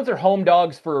 the Browns are home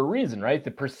dogs for a reason, right?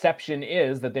 The perception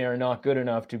is that they are not good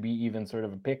enough to be even sort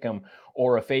of a pick 'em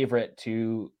or a favorite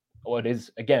to what is,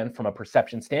 again, from a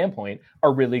perception standpoint, a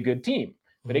really good team.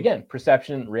 But again,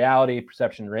 perception, reality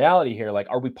here. Like,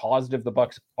 are we positive the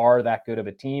Bucs are that good of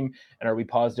a team? And are we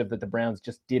positive that the Browns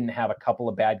just didn't have a couple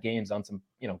of bad games on some,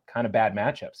 kind of bad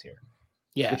matchups here?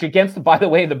 Yeah. Which, against, by the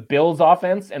way, the Bills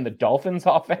offense and the Dolphins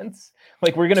offense,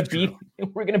 like, we're gonna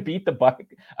beat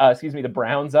the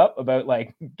Browns up about,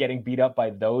 like, getting beat up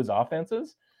by those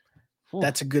offenses.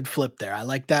 That's a good flip there. I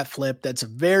like that flip. That's a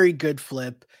very good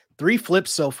flip. 3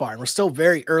 flips so far, and we're still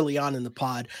very early on in the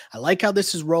pod. I like how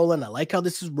this is rolling.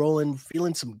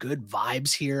 Feeling some good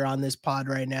vibes here on this pod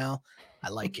right now. I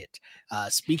like it.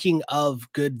 Speaking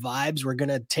of good vibes, we're going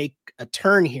to take a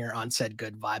turn here on said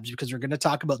good vibes, because we're going to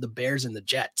talk about the Bears and the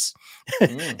Jets.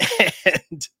 And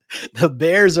the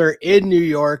Bears are in New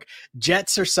York.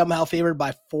 Jets are somehow favored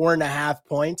by 4.5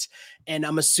 points. And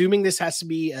I'm assuming this has to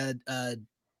be a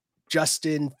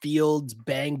Justin Fields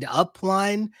banged up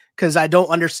line, because I don't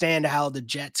understand how the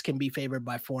Jets can be favored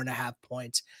by 4.5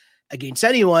 points against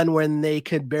anyone when they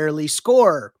could barely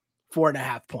score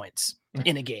 4.5 points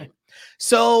in a game.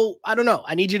 So I don't know.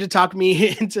 I need you to talk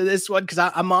me into this one because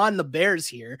I'm on the Bears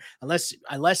here. Unless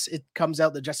it comes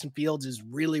out that Justin Fields is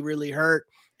really, really hurt,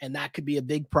 and that could be a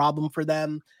big problem for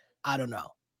them. I don't know.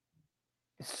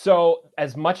 So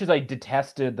as much as I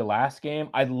detested the last game,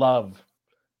 I love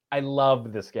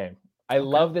this game. I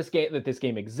love this game, that this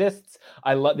game exists.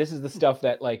 This is the stuff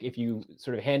that, like, if you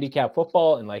sort of handicap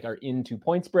football and like are into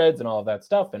point spreads and all of that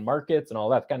stuff and markets and all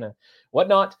that kind of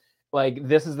whatnot, like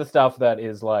this is the stuff that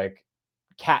is like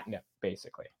catnip,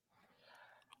 basically.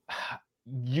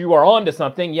 You are on to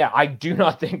something. Yeah, I do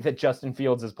not think that Justin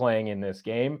Fields is playing in this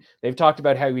game. They've talked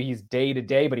about how he's day to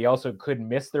day, but he also could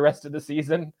miss the rest of the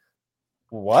season.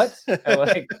 What?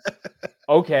 Like,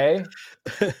 okay,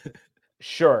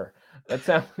 sure. That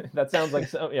sounds like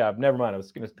some, yeah, never mind. I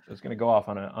was gonna go off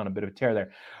on a bit of a tear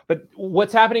there. But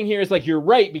what's happening here is, like, you're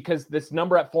right, because this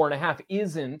number at 4.5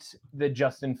 isn't the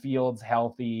Justin Fields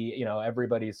healthy,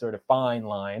 everybody's sort of fine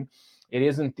line. It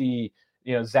isn't the,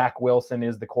 Zach Wilson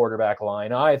is the quarterback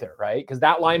line either, right? Because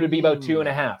that line would be about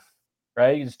 2.5,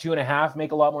 right? Does 2.5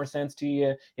 make a lot more sense to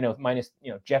you?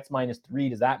 Jets -3,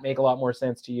 does that make a lot more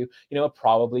sense to you? It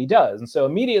probably does. And so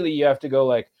immediately you have to go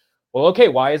like, well, okay,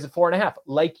 why is it 4.5?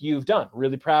 Like you've done.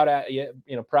 Really proud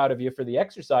of you for the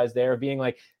exercise there of being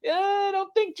like, I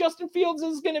don't think Justin Fields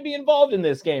is going to be involved in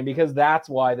this game, because that's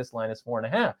why this line is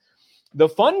 4.5. The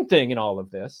fun thing in all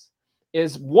of this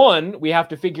is, one, we have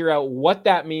to figure out what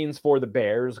that means for the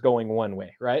Bears going one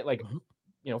way, right? Like,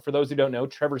 for those who don't know,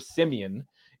 Trevor Siemian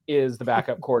is the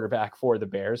backup quarterback for the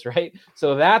Bears, right?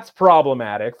 So that's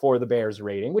problematic for the Bears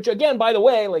rating, which, again, by the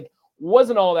way, like,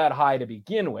 wasn't all that high to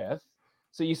begin with.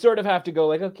 So you sort of have to go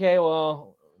like, okay,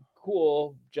 well,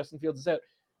 cool, Justin Fields is out.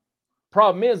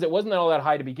 Problem is, it wasn't all that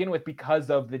high to begin with because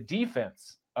of the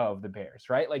defense of the Bears,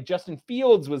 right? Like, Justin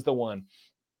Fields was the one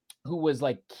who was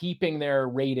like keeping their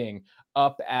rating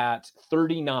up at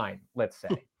 39, let's say,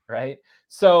 right?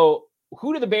 So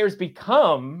who do the Bears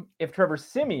become if Trevor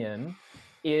Siemian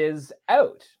is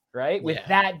out, right? With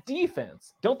that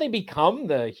defense, don't they become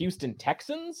the Houston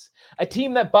Texans? A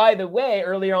team that, by the way,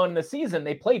 earlier on in the season,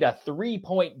 they played a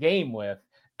 3-point game with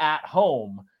at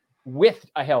home with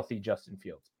a healthy Justin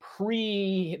Fields,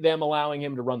 pre them allowing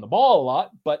him to run the ball a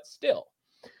lot, but still.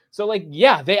 So, like,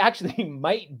 yeah, they actually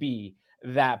might be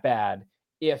that bad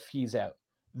if he's out.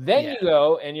 Then you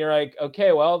go and you're like,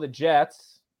 okay, well, the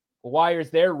Jets, why is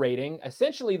their rating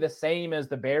essentially the same as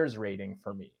the Bears rating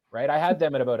for me, right? I had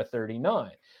them at about a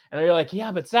 39. And you're like, yeah,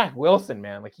 but Zach Wilson,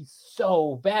 man, like, he's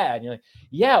so bad. And you're like,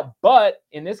 yeah, but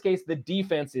in this case, the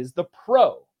defense is the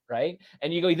pro, right?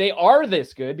 And you go, they are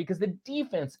this good because the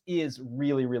defense is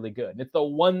really, really good. And it's the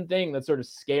one thing that's sort of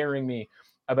scaring me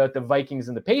about the Vikings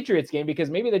and the Patriots game, because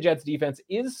maybe the Jets defense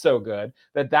is so good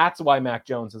that that's why Mac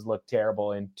Jones has looked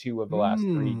terrible in 2 of the last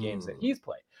 3 games that he's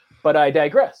played. But I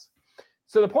digress.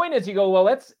 So the point is, you go,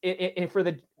 well, for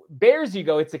the Bears, you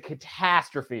go, it's a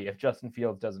catastrophe if Justin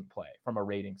Fields doesn't play from a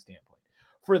rating standpoint.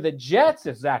 For the Jets,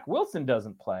 if Zach Wilson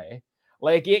doesn't play,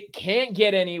 like, it can't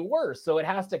get any worse. So it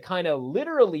has to kind of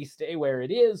literally stay where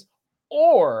it is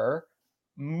or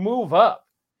move up.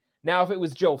 Now, if it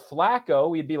was Joe Flacco,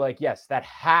 we'd be like, yes, that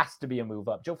has to be a move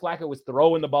up. Joe Flacco was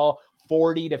throwing the ball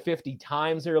 40 to 50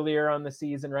 times earlier on the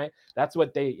season, right? That's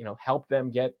what they, helped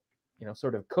them get,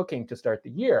 sort of cooking to start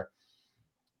the year.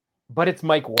 But it's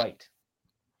Mike White.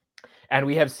 And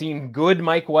we have seen good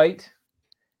Mike White,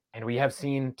 and we have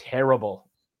seen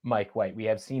terrible Mike White. We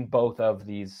have seen both of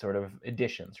these sort of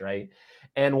additions, right?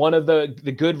 And one of the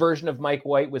good version of Mike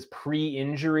White was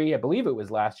pre-injury. I believe it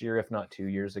was last year, if not 2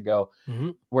 years ago,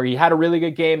 where he had a really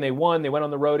good game. They won. They went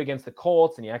on the road against the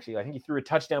Colts, and I think he threw a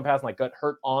touchdown pass and like got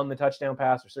hurt on the touchdown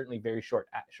pass, or certainly very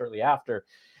shortly after.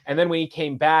 And then when he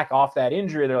came back off that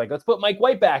injury, they're like, let's put Mike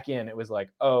White back in. It was like,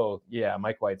 oh yeah,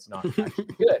 Mike White's not actually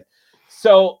good.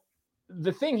 So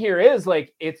the thing here is,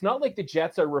 like, it's not like the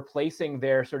Jets are replacing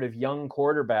their sort of young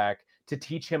quarterback to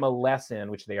teach him a lesson,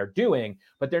 which they are doing,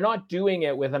 but they're not doing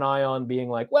it with an eye on being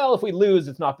like, well, if we lose,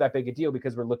 it's not that big a deal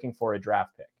because we're looking for a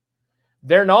draft pick.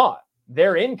 They're not.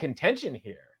 They're in contention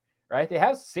here, right? They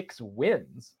have 6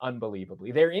 wins,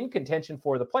 unbelievably. They're in contention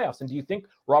for the playoffs. And do you think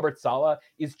Robert Saleh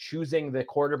is choosing the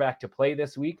quarterback to play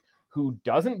this week who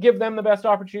doesn't give them the best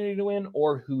opportunity to win,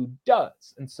 or who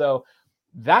does? And so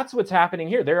that's what's happening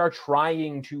here. They are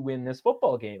trying to win this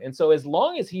football game. And so as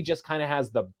long as he just kind of has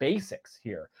the basics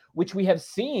here, which we have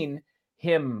seen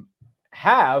him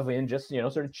have in just,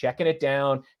 sort of checking it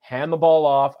down, hand the ball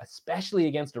off, especially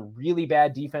against a really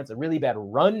bad defense, a really bad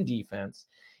run defense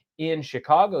in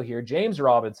Chicago here, James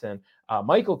Robinson,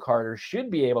 Michael Carter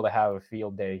should be able to have a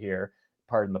field day here,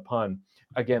 pardon the pun,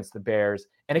 against the Bears.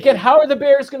 And again, how are the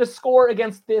Bears going to score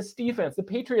against this defense? The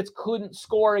Patriots couldn't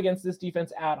score against this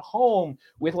defense at home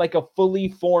with like a fully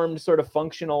formed sort of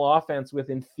functional offense with,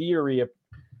 in theory, at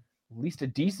least a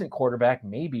decent quarterback,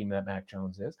 maybe Mac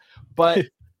Jones is. But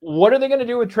what are they going to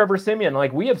do with Trevor Siemian?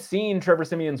 Like, we have seen Trevor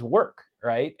Siemian's work,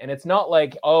 right? And it's not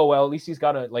like, oh, well, at least he's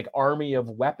got a like army of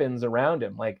weapons around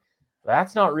him. Like,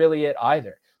 that's not really it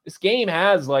either. This game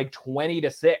has like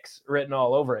 20-6 written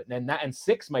all over it. And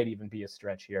 6 might even be a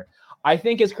stretch here. I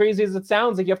think, as crazy as it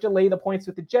sounds, like, you have to lay the points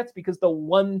with the Jets, because the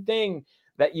one thing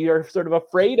that you're sort of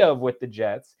afraid of with the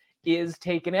Jets is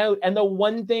taken out. And the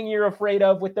one thing you're afraid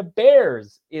of with the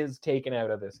Bears is taken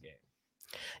out of this game.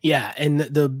 Yeah, and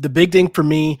the big thing for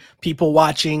me, people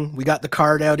watching, we got the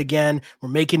card out again. We're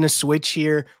making a switch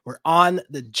here. We're on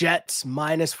the Jets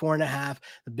 -4.5.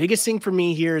 The biggest thing for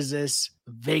me here is this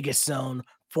Vegas zone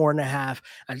 4.5.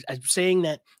 I'm saying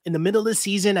that in the middle of the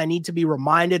season, I need to be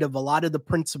reminded of a lot of the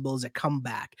principles that come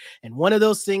back. And one of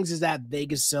those things is that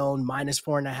Vegas zone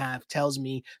 -4.5 tells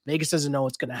me Vegas doesn't know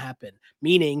what's going to happen.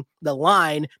 Meaning the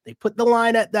line, they put the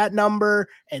line at that number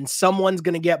and someone's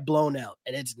going to get blown out.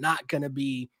 And it's not going to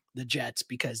be the Jets,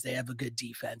 because they have a good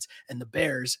defense. And the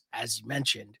Bears, as you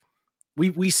mentioned,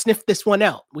 we sniffed this one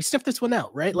out. We sniffed this one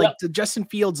out, right? Like the Justin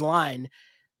Fields line,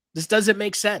 this doesn't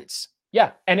make sense.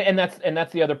 Yeah, and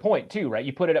that's the other point too, right?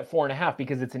 You put it at 4.5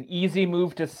 because it's an easy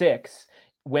move to 6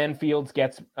 when Fields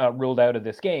gets ruled out of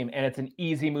this game, and it's an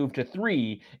easy move to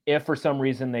 3 if for some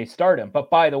reason they start him. But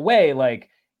by the way, like,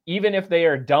 even if they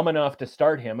are dumb enough to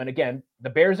start him, and again, the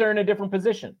Bears are in a different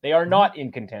position. They are not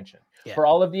in contention. Yeah. For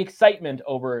all of the excitement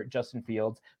over Justin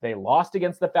Fields, they lost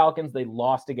against the Falcons. They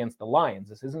lost against the Lions.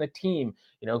 This isn't a team,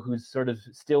 who's sort of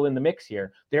still in the mix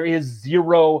here. There is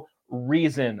zero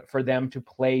reason for them to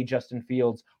play Justin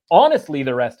Fields, honestly,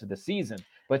 the rest of the season,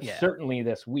 but certainly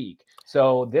this week.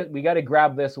 So we got to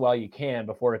grab this while you can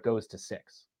before it goes to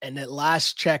 6. And at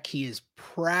last check, he is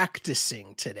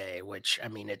practicing today, which, I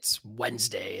mean, it's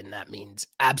Wednesday, and that means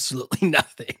absolutely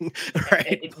nothing,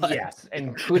 right? Yes,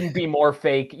 and couldn't be more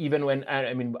fake, even when,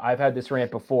 I mean, I've had this rant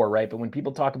before, right? But when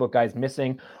people talk about guys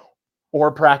missing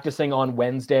or practicing on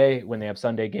Wednesday when they have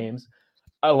Sunday games,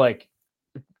 like,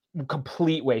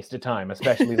 complete waste of time,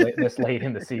 especially this late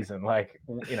in the season. Like,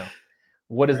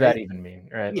 what does that even mean,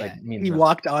 right? Yeah, like, he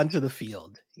walked onto the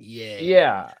field.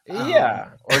 Yeah.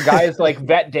 Or guys like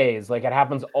vet days, like, it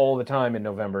happens all the time in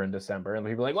November and December, and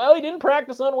people are like, well, he didn't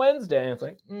practice on Wednesday, and it's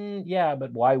like, yeah,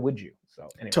 but why would you? So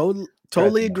anyway,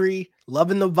 totally agree.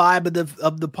 Loving the vibe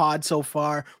of the pod so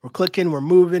far. We're clicking, we're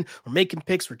moving, we're making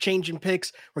picks, we're changing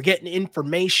picks, we're getting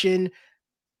information.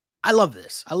 I love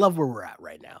this. I love where we're at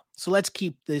right now. So let's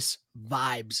keep the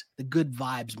good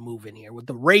vibes moving here with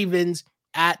the Ravens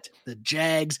at the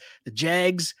Jags. The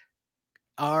Jags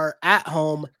are at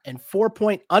home and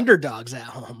 4-point underdogs at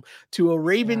home to a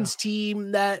Ravens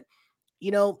team that,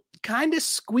 kind of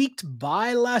squeaked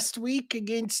by last week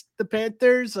against the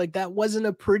Panthers. Like, that wasn't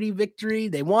a pretty victory.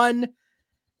 They won.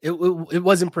 It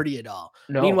wasn't pretty at all.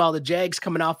 No. Meanwhile, the Jags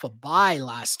coming off a bye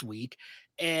last week,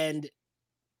 and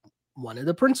one of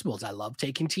the principles, I love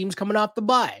taking teams coming off the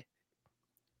bye.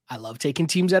 I love taking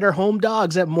teams that are home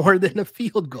dogs at more than a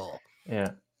field goal.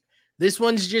 Yeah. This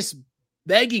one's just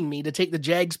begging me to take the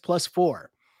Jags +4.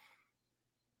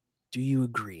 Do you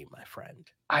agree, my friend?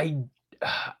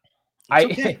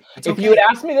 If you had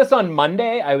asked me this on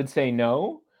Monday, I would say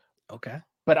no. Okay.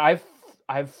 But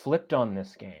I've flipped on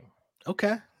this game.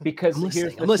 Okay. Because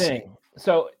here's the thing.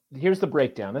 So here's the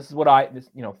breakdown. This is what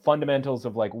fundamentals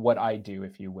of like what I do,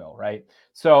 if you will, right?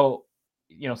 So,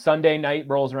 Sunday night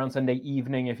rolls around, Sunday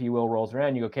evening, if you will, rolls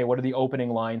around. You go, okay, what are the opening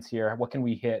lines here? What can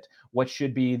we hit? What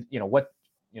should be,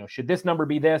 should this number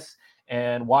be this,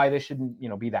 and why this shouldn't,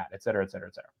 be that, et cetera, et cetera,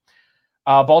 et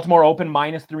cetera. Baltimore open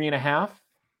 -3.5.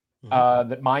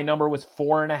 That my number was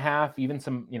 4.5. Even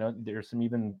some, there's some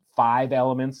even 5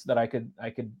 elements that I could,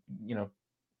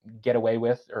 get away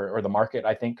with, or the market,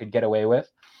 I think, could get away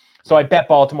with. So I bet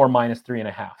Baltimore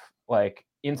 -3.5, like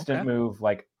instant move.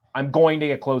 Like, I'm going to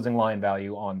get closing line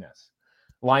value on this.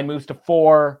 Line moves to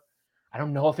 4. I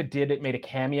don't know if it made a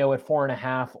cameo at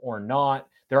 4.5 or not.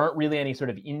 There aren't really any sort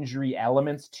of injury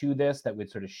elements to this that would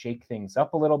sort of shake things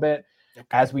up a little bit.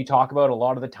 As we talk about a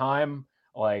lot of the time,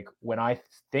 like, when I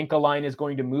think a line is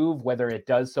going to move, whether it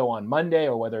does so on Monday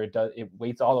or whether it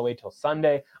waits all the way till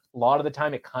Sunday, a lot of the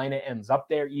time it kind of ends up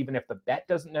there, even if the bet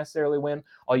doesn't necessarily win.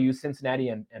 I'll use Cincinnati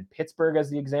and Pittsburgh as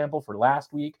the example for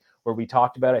last week, where we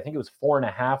talked about, I think it was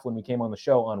 4.5 when we came on the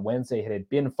show on Wednesday. It had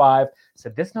been 5.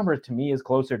 Said this number to me is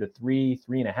closer to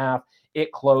 3.5.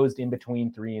 It closed in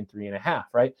between 3 and 3.5,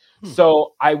 right?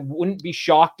 So I wouldn't be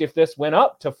shocked if this went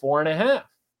up to 4.5.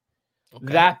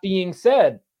 Okay. That being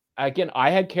said, again, I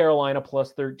had Carolina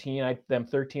plus 13. I had them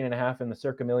 13.5 in the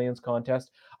Circa Millions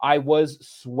contest. I was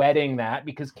sweating that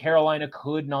because Carolina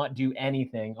could not do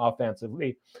anything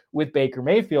offensively with Baker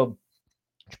Mayfield,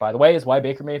 which, by the way, is why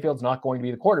Baker Mayfield's not going to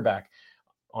be the quarterback,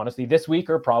 honestly, this week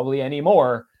or probably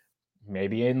anymore,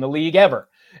 maybe in the league ever.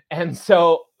 And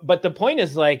so, but the point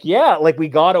is like, yeah, like we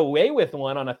got away with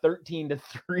one on a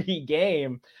 13-3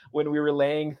 game when we were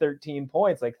laying 13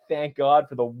 points. Like, thank God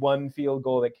for the one field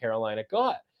goal that Carolina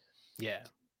got. Yeah.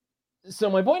 So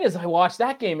my point is I watched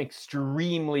that game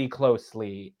extremely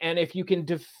closely. And if you can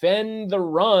defend the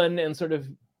run and sort of,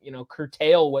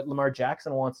 curtail what Lamar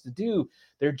Jackson wants to do,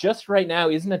 there just right now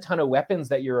isn't a ton of weapons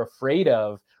that you're afraid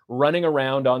of running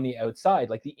around on the outside.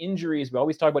 Like the injuries, we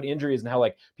always talk about injuries and how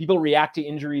like people react to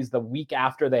injuries the week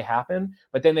after they happen,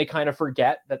 but then they kind of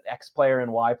forget that X player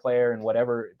and Y player and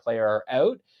whatever player are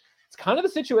out. It's kind of the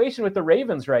situation with the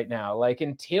Ravens right now. Like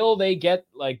until they get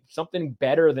like something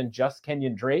better than just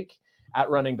Kenyon Drake at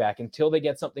running back, until they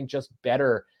get something just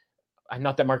better.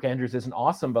 Not that Mark Andrews isn't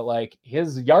awesome, but like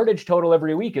his yardage total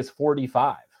every week is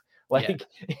 45. Like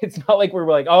it's not like we're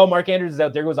like, oh, Mark Andrews is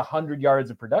out there, goes 100 yards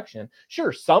of production.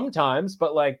 Sure, sometimes,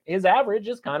 but like his average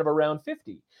is kind of around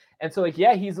 50. And so like,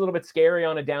 yeah, he's a little bit scary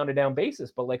on a down-to-down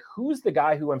basis, but like who's the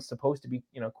guy who I'm supposed to be,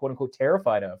 quote unquote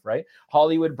terrified of, right?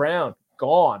 Hollywood Brown,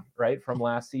 gone, right, from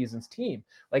last season's team.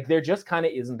 Like there just kind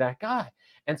of isn't that guy.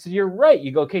 And so you're right.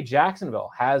 You go, okay,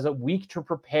 Jacksonville has a week to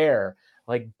prepare.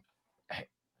 Like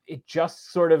it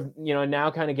just sort of,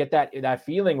 now kind of get that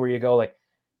feeling where you go like,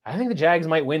 I think the Jags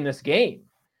might win this game.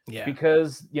 Yeah.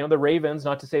 Because, the Ravens,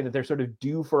 not to say that they're sort of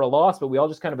due for a loss, but we all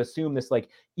just kind of assume this like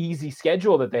easy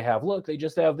schedule that they have. Look, they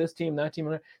just have this team, that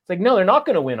team. It's like, no, they're not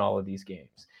going to win all of these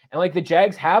games. And like the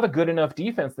Jags have a good enough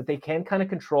defense that they can kind of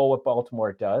control what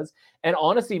Baltimore does. And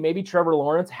honestly, maybe Trevor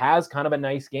Lawrence has kind of a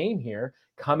nice game here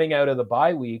coming out of the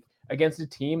bye week against a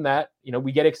team that,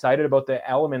 we get excited about the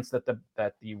elements that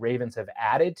the Ravens have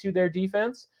added to their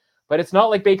defense. But it's not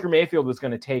like Baker Mayfield was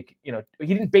going to take, he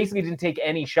didn't take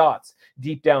any shots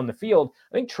deep down the field.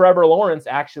 I think Trevor Lawrence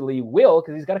actually will,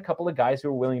 because he's got a couple of guys who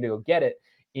are willing to go get it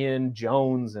in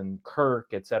Jones and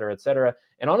Kirk, et cetera, et cetera.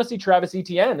 And honestly, Travis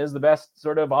Etienne is the best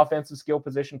sort of offensive skill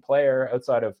position player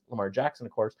outside of Lamar Jackson,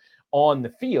 of course, on the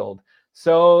field.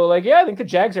 So like, yeah, I think the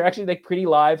Jags are actually like pretty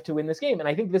live to win this game. And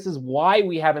I think this is why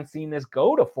we haven't seen this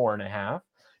go to 4.5.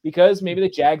 Because maybe the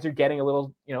Jags are getting a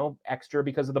little, extra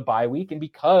because of the bye week, and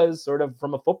because sort of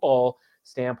from a football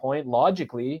standpoint,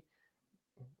 logically,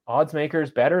 odds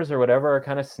makers, bettors, or whatever are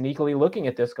kind of sneakily looking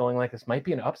at this going like, this might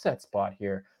be an upset spot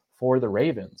here for the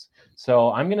Ravens.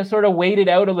 So I'm going to sort of wait it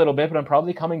out a little bit, but I'm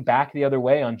probably coming back the other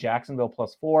way on Jacksonville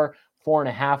plus 4.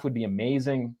 4.5 would be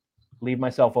amazing. Leave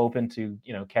myself open to,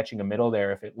 catching a middle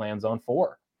there if it lands on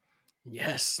 4.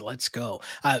 Yes, let's go.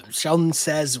 Sheldon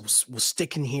says we're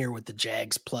sticking here with the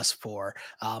Jags plus 4.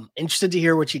 Interested to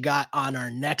hear what you got on our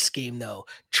next game, though.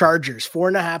 Chargers,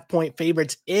 4.5-point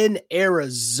favorites in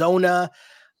Arizona.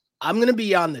 I'm going to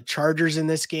be on the Chargers in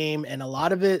this game, and a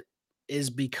lot of it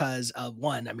is because of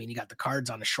one. I mean, you got the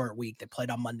Cards on a short week. They played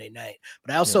on Monday night,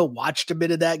 but I also watched a bit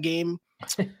of that game.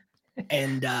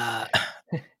 And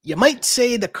you might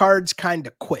say the Cards kind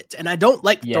of quit. And I don't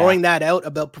like throwing that out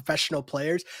about professional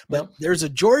players, but there's a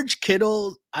George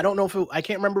Kittle. I don't know I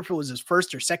can't remember if it was his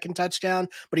first or second touchdown,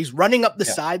 but he's running up the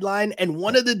sideline and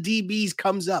one of the DBs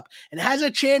comes up and has a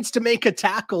chance to make a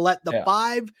tackle at the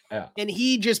 5 and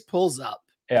he just pulls up.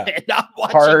 Yeah.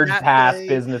 Hard pass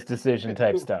business decision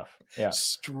type stuff. Yeah.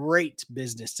 Straight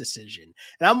business decision.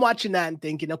 And I'm watching that and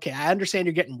thinking, okay, I understand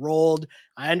you're getting rolled.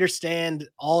 I understand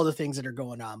all the things that are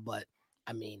going on, but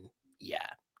I mean, yeah,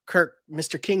 Kirk,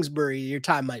 Mr. Kingsbury, your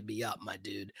time might be up, my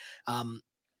dude. And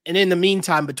in the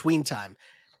meantime, between time,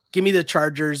 give me the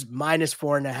Chargers minus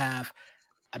 4.5.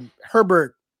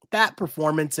 Herbert, that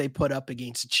performance they put up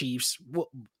against the Chiefs.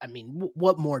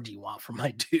 What more do you want from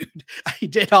my dude? He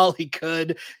did all he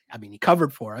could. I mean, he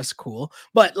covered for us. Cool.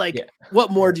 But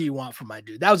what more do you want from my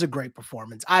dude? That was a great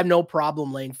performance. I have no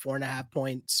problem laying 4.5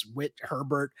 points with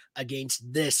Herbert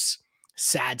against this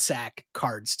sad sack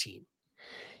Cards team.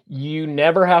 You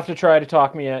never have to try to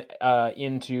talk me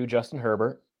into Justin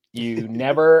Herbert. You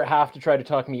never have to try to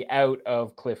talk me out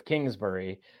of Cliff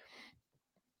Kingsbury,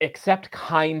 except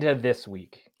kind of this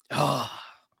week. Oh,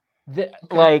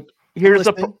 here's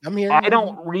I'm here. I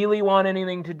don't really want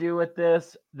anything to do with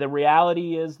this. The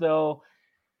reality is, though,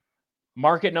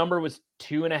 market number was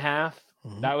 2.5.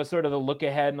 Mm-hmm. That was sort of the look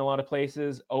ahead in a lot of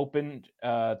places. Opened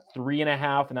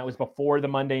 3.5, and that was before the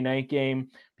Monday night game.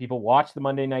 People watched the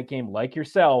Monday night game like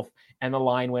yourself, and the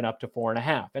line went up to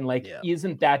 4.5. And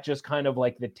isn't that just kind of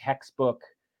like the textbook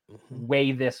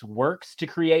way this works to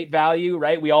create value,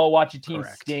 right? We all watch a team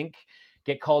stink,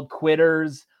 get called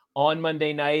quitters on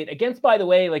Monday night against, by the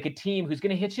way, like a team who's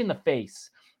going to hit you in the face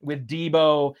with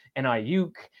Debo and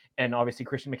Ayuk and obviously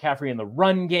Christian McCaffrey in the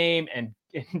run game. And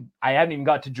I haven't even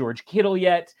got to George Kittle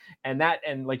yet. And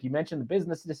like you mentioned, the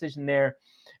business decision there.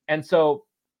 And so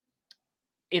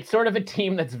it's sort of a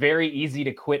team that's very easy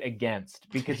to quit against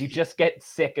because you just get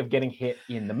sick of getting hit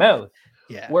in the mouth.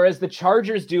 Yeah. Whereas the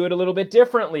Chargers do it a little bit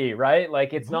differently, right?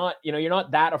 Like it's not, you're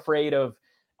not that afraid of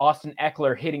Austin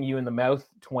Eckler hitting you in the mouth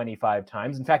 25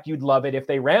 times. In fact, you'd love it if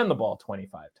they ran the ball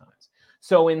 25 times.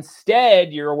 So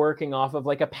instead, you're working off of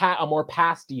like a more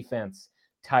pass defense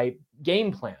type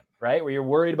game plan, right? Where you're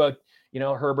worried about,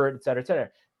 Herbert, et cetera, et cetera.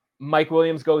 Mike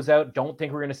Williams goes out. Don't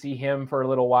think we're going to see him for a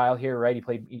little while here, right? He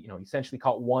played, essentially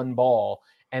caught one ball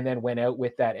and then went out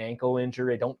with that ankle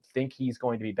injury. I don't think he's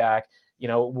going to be back. We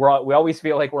always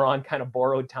feel like we're on kind of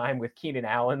borrowed time with Keenan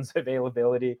Allen's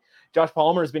availability. Josh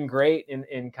Palmer has been great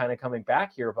in kind of coming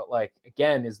back here. But like,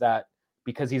 again, is that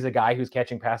because he's a guy who's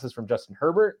catching passes from Justin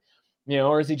Herbert,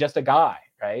 or is he just a guy,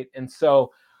 right? And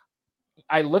so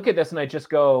I look at this and I just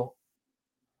go,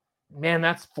 man,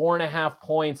 that's 4.5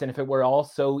 points. And if it were all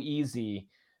so easy,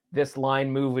 this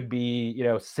line move would be,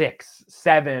 6,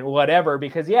 7, whatever,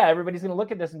 because everybody's going to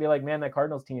look at this and be like, man, that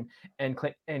Cardinals team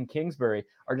and Kingsbury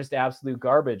are just absolute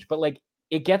garbage. But like,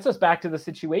 it gets us back to the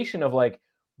situation of like,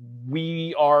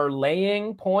 we are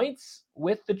laying points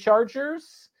with the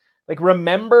Chargers. Like,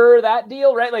 remember that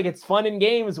deal, right? Like, it's fun in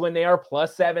games when they are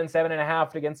 +7,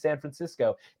 7.5 against San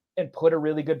Francisco and put a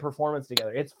really good performance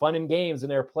together. It's fun in games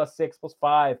and they're +6,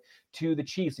 +5 to the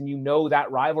Chiefs. And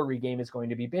that rivalry game is going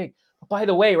to be big. But by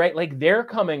the way, right, like they're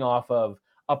coming off of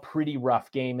a pretty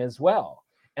rough game as well.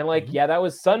 And like, that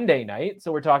was Sunday night.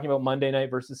 So we're talking about Monday night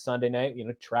versus Sunday night,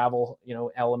 travel,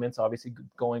 elements, obviously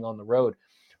going on the road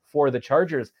for the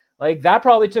Chargers. Like that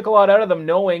probably took a lot out of them,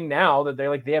 knowing now that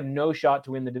they have no shot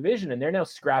to win the division. And they're now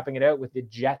scrapping it out with the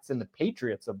Jets and the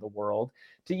Patriots of the world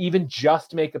to even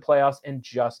just make the playoffs and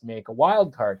just make a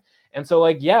wild card. And so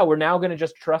we're now going to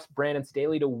just trust Brandon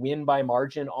Staley to win by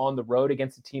margin on the road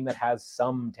against a team that has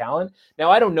some talent.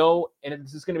 Now, I don't know, and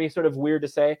this is going to be sort of weird to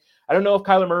say, I don't know if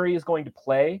Kyler Murray is going to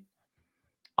play.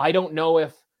 I don't know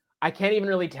I can't even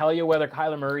really tell you whether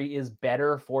Kyler Murray is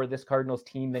better for this Cardinals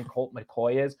team than Colt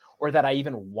McCoy is, or that I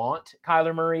even want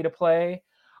Kyler Murray to play.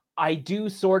 I do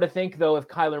sort of think, though, if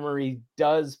Kyler Murray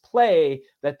does play,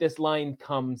 that this line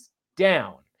comes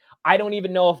down. I don't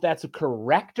even know if that's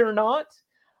correct or not.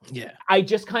 Yeah. I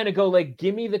just kind of go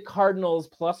give me the Cardinals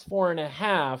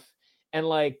 +4.5.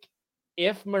 And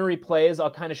if Murray plays,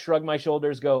 I'll kind of shrug my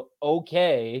shoulders, go,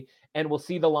 okay. And we'll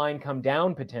see the line come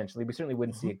down potentially. We certainly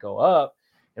wouldn't see it go up.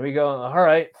 And we go, all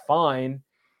right, fine.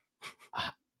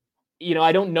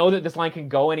 I don't know that this line can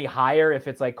go any higher if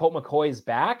it's like Colt McCoy's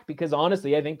back, because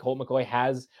honestly, I think Colt McCoy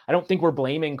I don't think we're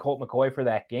blaming Colt McCoy for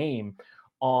that game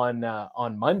on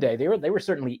Monday. They were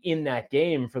certainly in that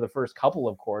game for the first couple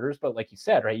of quarters, but like you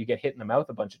said, right, you get hit in the mouth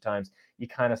a bunch of times. You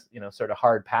kind of, sort of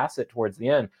hard pass it towards the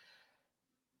end.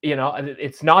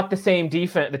 It's not the same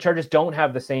defense. The Chargers don't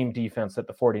have the same defense that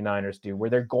the 49ers do, where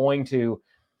they're going to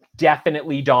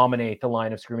definitely dominate the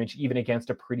line of scrimmage, even against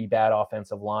a pretty bad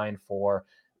offensive line for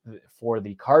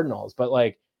the Cardinals. But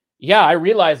I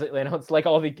realize that, it's like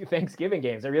all the Thanksgiving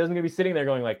games. I realize I'm going to be sitting there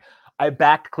going I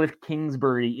backed Cliff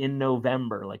Kingsbury in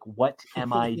November. What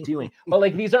am I doing?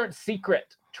 But these aren't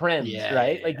secret trends,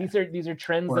 right? Yeah. These are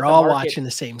trends. We're all watching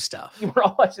the same stuff. We're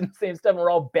all watching the same stuff. And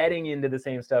we're all betting into the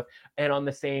same stuff and on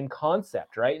the same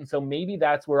concept, right? And so maybe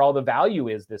that's where all the value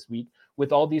is this week,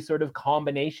 with all these sort of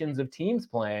combinations of teams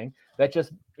playing that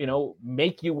just,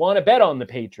 make you want to bet on the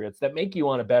Patriots, that make you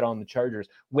want to bet on the Chargers,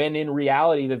 when in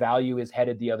reality, the value is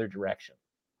headed the other direction.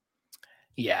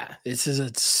 Yeah, this is a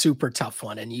super tough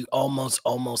one. And you almost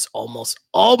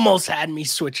had me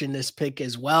switching this pick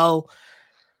as well.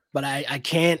 But I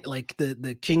can't,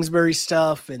 the Kingsbury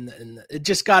stuff and it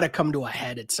just got to come to a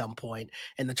head at some point.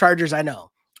 And the Chargers, I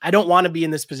know, I don't want to be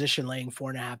in this position laying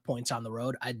 4.5 points on the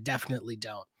road. I definitely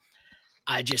don't.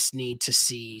 I just need to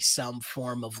see some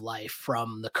form of life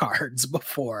from the Cards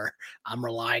before I'm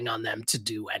relying on them to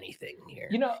do anything here.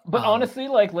 But honestly,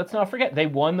 let's not forget, they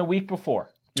won the week before.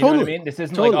 You totally. know what I mean? This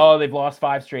isn't they've lost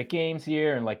 5 straight games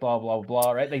here and blah, blah,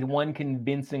 blah, right? They won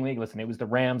convincingly. Listen, it was the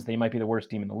Rams. They might be the worst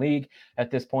team in the league at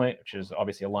this point, which is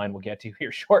obviously a line we'll get to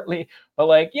here shortly.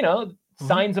 But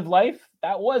signs of life,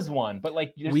 that was one. But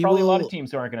there's probably a lot of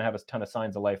teams who aren't going to have a ton of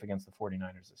signs of life against the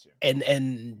 49ers this year.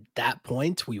 And that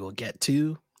point we will get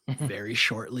to very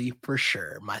shortly for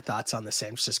sure. My thoughts on the San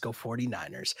Francisco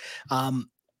 49ers.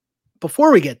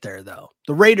 Before we get there, though,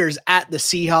 the Raiders at the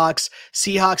Seahawks.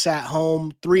 Seahawks at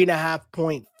home,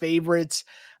 3.5-point favorites.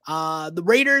 The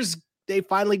Raiders, they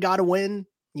finally got a win.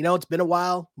 You know, it's been a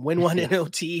while. Win one in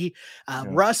OT.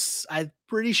 Russ, I'm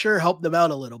pretty sure, helped them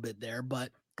out a little bit there,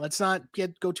 but let's not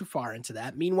go too far into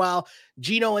that. Meanwhile,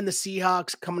 Geno and the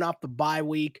Seahawks coming off the bye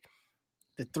week.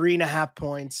 The 3.5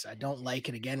 points, I don't like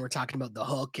it. Again, we're talking about the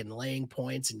hook and laying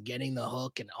points and getting the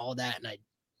hook and all that, and I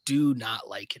do not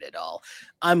like it at all.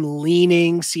 I'm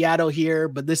leaning Seattle here,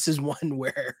 but this is one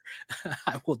where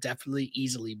I will definitely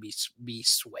easily be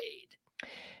swayed.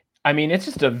 I mean, it's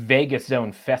just a Vegas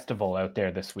zone festival out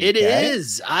there this week. It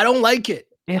is. I don't like it.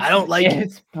 I don't like it.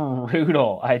 It's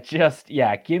brutal.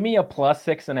 Give me a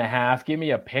 +6.5. Give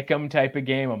me a pick'em type of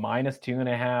game, a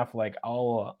 -2.5. Like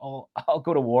I'll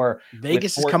go to war.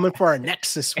 Vegas is coming for our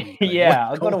necks this week. Like,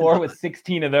 I'll go to war with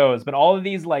 16 of those. But all of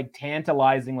these like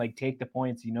tantalizing, like take the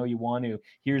points, you want to.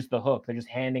 Here's the hook. They're just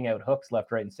handing out hooks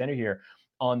left, right, and center here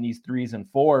on these 3s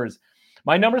and 4s.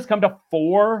 My numbers come to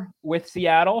 4 with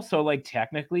Seattle, so like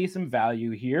technically some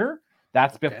value here.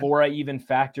 That's before I even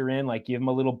factor in, like, give them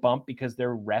a little bump because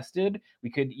they're rested. We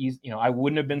could I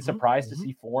wouldn't have been surprised to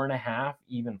see 4.5,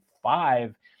 even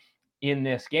 5 in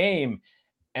this game.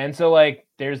 And so, like,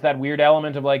 there's that weird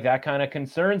element of, like, that kind of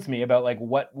concerns me about, like,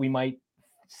 what we might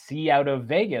see out of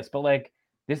Vegas. But, like,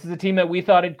 this is a team that we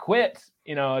thought had quit,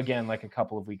 again, like a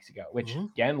couple of weeks ago, which,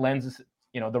 again, lends us,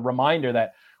 the reminder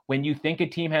that when you think a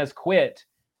team has quit,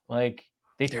 like,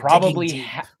 They probably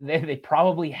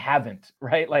haven't,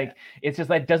 right? Like, it's just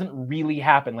that doesn't really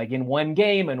happen. Like in one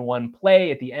game and one play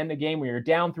at the end of the game where you're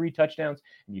down 3 touchdowns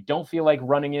and you don't feel like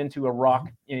running into a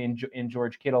rock in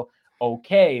George Kittle.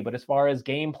 Okay. But as far as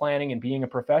game planning and being a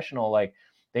professional, like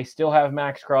they still have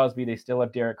Max Crosby, they still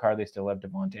have Derek Carr, they still have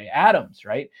Devontae Adams,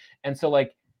 right? And so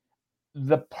like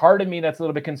the part of me that's a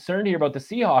little bit concerned here about the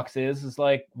Seahawks is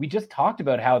like, we just talked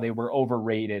about how they were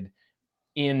overrated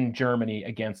in Germany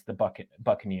against the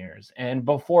Buccaneers. And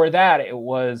before that, it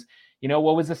was,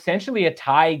 what was essentially a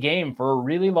tie game for a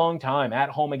really long time at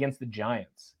home against the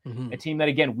Giants, a team that,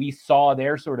 again, we saw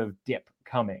their sort of dip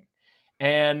coming.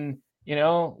 And,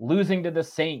 losing to the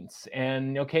Saints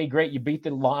and, okay, great, you beat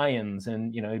the Lions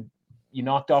and, you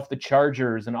knocked off the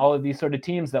Chargers and all of these sort of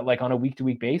teams that like on a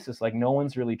week-to-week basis, like no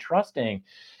one's really trusting.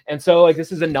 And so like,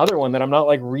 this is another one that I'm not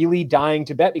like really dying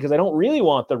to bet because I don't really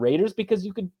want the Raiders because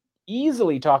you could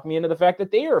easily talk me into the fact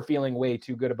that they are feeling way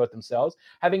too good about themselves,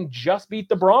 having just beat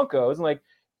the Broncos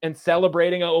and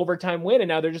celebrating an overtime win. And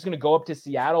now they're just going to go up to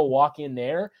Seattle, walk in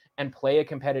there and play a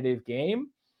competitive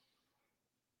game.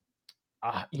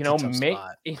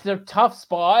 It's a tough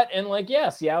spot. And like,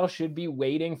 Seattle should be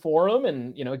waiting for them.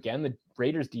 And, again, the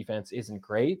Raiders defense isn't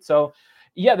great. So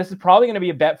this is probably going to be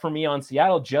a bet for me on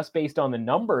Seattle just based on the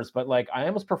numbers. But like, I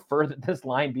almost prefer that this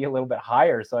line be a little bit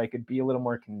higher so I could be a little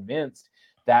more convinced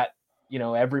that,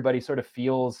 everybody sort of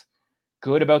feels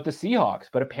good about the Seahawks,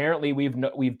 but apparently we've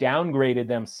downgraded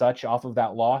them such off of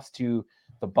that loss to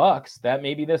the Bucks that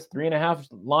maybe this 3.5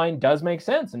 line does make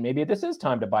sense. And maybe this is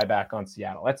time to buy back on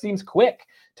Seattle. That seems quick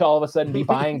to all of a sudden be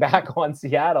buying back on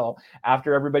Seattle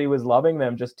after everybody was loving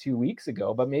them just 2 weeks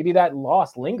ago, but maybe that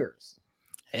loss lingers.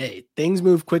 Hey, things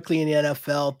move quickly in the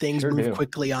NFL. Things move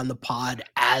quickly on the pod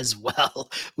as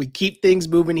well. We keep things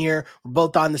moving here. We're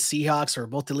both on the Seahawks, or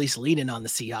both at least leaning on the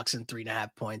Seahawks in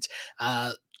 3.5 points.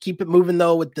 Keep it moving,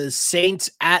 though, with the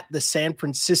Saints at the San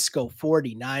Francisco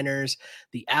 49ers,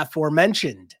 the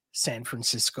aforementioned San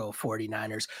Francisco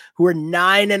 49ers, who are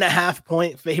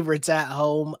 9.5-point favorites at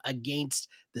home against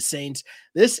the Saints.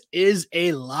 This is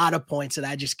a lot of points that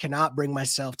I just cannot bring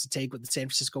myself to take with the San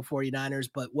Francisco 49ers.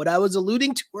 But what I was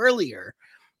alluding to earlier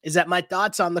is that my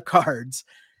thoughts on the cards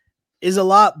is a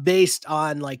lot based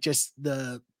on like just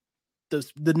the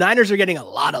Niners are getting a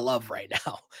lot of love right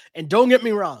now. And don't get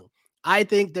me wrong, I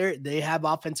think they have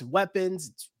offensive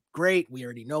weapons. It's great. We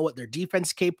already know what their defense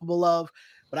is capable of.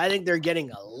 But I think they're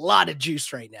getting a lot of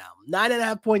juice right now.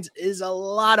 9.5 points is a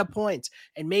lot of points.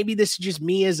 And maybe this is just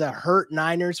me as a hurt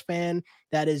Niners fan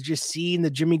that is just seeing the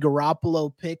Jimmy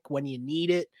Garoppolo pick when you need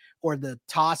it, or the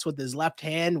toss with his left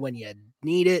hand when you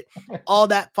need it, all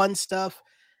that fun stuff.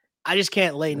 I just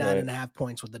can't lay 9.5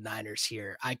 points with the Niners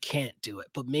here. I can't do it.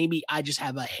 But maybe I just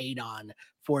have a hate on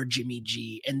for Jimmy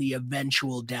G and the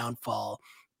eventual downfall,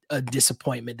 a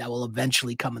disappointment that will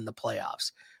eventually come in the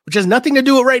playoffs, which has nothing to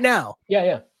do with right now.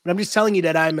 Yeah. But I'm just telling you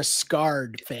that I'm a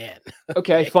scarred fan.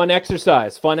 Okay, fun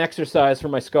exercise for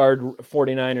my scarred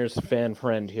 49ers fan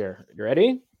friend here. You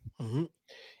ready? Mm-hmm.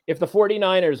 If the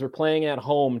 49ers were playing at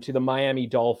home to the Miami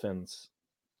Dolphins,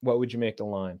 what would you make the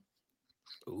line?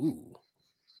 Ooh.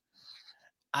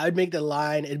 I would make the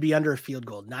line, it'd be under a field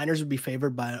goal. Niners would be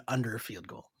favored by under a field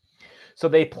goal. So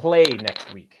they play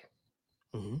next week.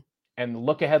 Mm-hmm. And the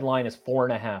look-ahead line is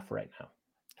 4.5 right now.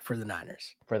 For the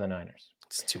Niners.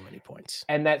 It's too many points.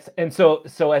 And so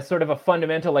as sort of a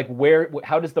fundamental, like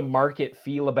how does the market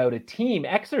feel about a team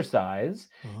exercise?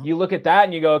 Mm-hmm. You look at that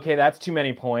and you go, okay, that's too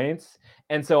many points.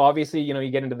 And so obviously, you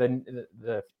get into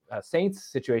the Saints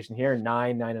situation here,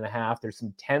 9.5. There's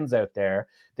some 10s out there.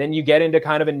 Then you get into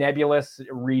kind of a nebulous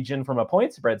region from a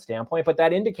point spread standpoint, but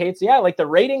that indicates, like the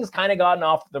ratings kind of gotten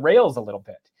off the rails a little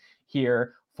bit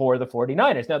here for the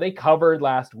 49ers. Now they covered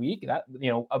last week that,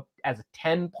 as a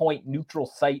 10-point neutral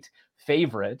site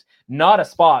favorite, not a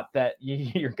spot that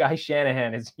your guy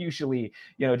Shanahan is usually,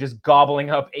 just gobbling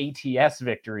up ATS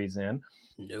victories in.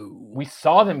 No. We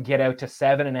saw them get out to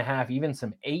 7.5, even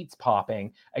some 8s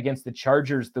popping against the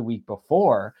Chargers the week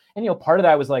before. And, part of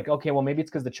that was like, okay, well, maybe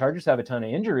it's because the Chargers have a ton of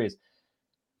injuries.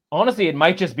 Honestly, it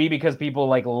might just be because people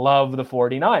love the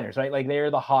 49ers, right? Like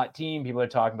they're the hot team. People are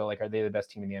talking about are they the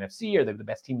best team in the NFC? Are they the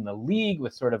best team in the league,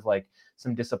 with sort of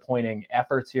some disappointing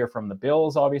efforts here from the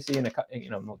Bills, obviously, in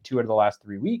 2 out of the last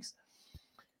 3 weeks.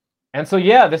 And so,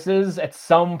 this is at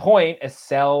some point a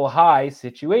sell high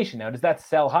situation. Now, does that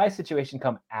sell high situation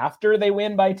come after they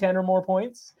win by 10 or more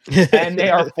points? And they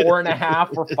are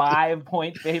 4.5 or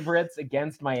 5-point favorites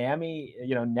against Miami,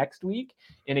 next week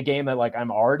in a game that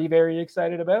I'm already very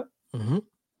excited about? Mm-hmm.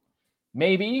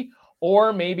 Maybe.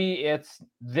 Or maybe it's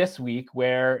this week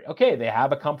where, okay, they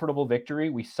have a comfortable victory.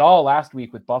 We saw last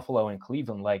week with Buffalo and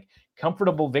Cleveland,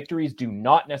 comfortable victories do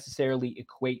not necessarily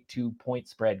equate to point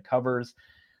spread covers.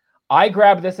 I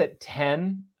grabbed this at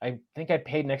 10. I think I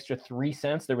paid an extra 3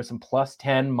 cents. There was some plus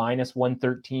 10, minus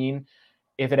 113.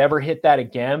 If it ever hit that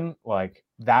again,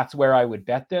 that's where I would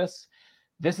bet this.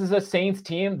 This is a Saints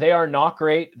team. They are not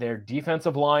great. Their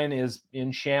defensive line is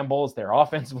in shambles. Their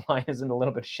offensive line is in a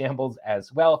little bit of shambles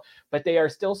as well, but they are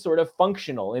still sort of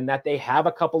functional in that they have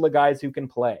a couple of guys who can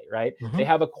play, right? Mm-hmm. They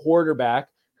have a quarterback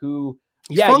who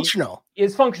functional.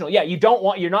 Is functional. Yeah,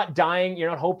 you're not dying. You're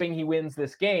not hoping he wins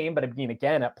this game. But I mean,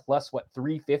 again, at plus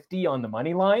 350 on the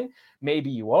money line,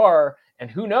 maybe you are. And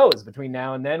who knows? Between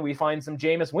now and then, we find some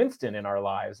Jameis Winston in our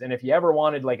lives. And if you ever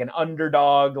wanted an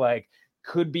underdog,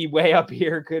 could be way up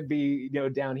here, could be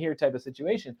down here type of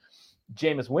situation,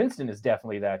 Jameis Winston is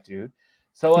definitely that dude.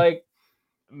 So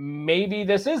maybe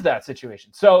this is that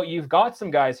situation. So you've got some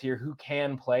guys here who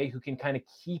can play, who can kind of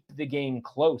keep the game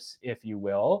close, if you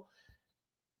will.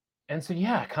 And so,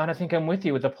 I kind of think I'm with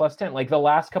you with the plus 10. The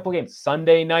last couple of games,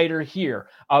 Sunday nighter here,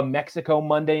 a Mexico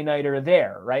Monday nighter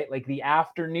there, right? The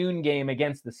afternoon game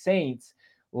against the Saints,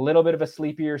 a little bit of a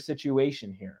sleepier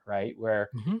situation here, right? Where,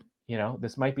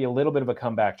 this might be a little bit of a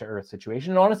comeback to earth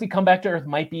situation. And honestly, comeback to earth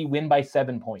might be win by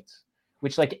 7 points,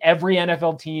 which every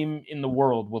NFL team in the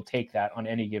world will take that on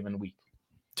any given week.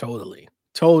 Totally.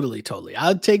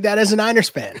 I'll take that as a Niners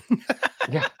fan.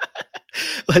 Yeah.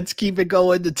 Let's keep it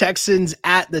going. The Texans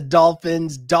at the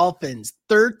Dolphins. Dolphins,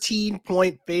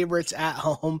 13-point favorites at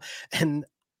home. And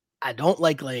I don't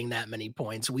like laying that many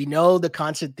points. We know the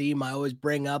constant theme I always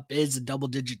bring up is the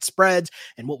double-digit spreads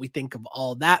and what we think of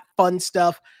all that fun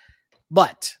stuff.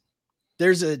 But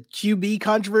there's a QB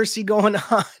controversy going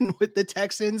on with the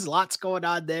Texans. Lots going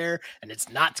on there, and it's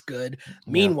not good. Yeah.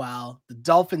 Meanwhile, the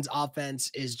Dolphins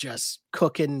offense is just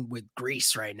cooking with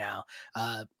grease right now.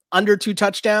 Under 2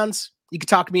 touchdowns, you could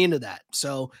talk me into that.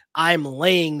 So I'm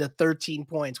laying the 13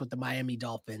 points with the Miami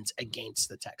Dolphins against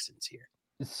the Texans here.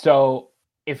 So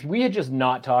if we had just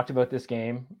not talked about this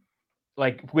game,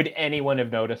 would anyone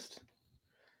have noticed?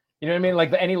 You know what I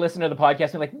mean? Any listener to the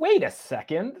podcast be wait a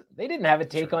second, they didn't have a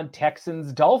take on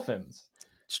Texans Dolphins.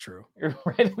 It's true.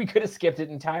 Right? We could have skipped it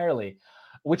entirely,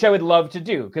 which I would love to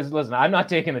do. Because listen, I'm not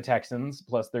taking the Texans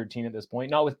plus 13 at this point,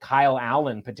 not with Kyle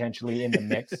Allen potentially in the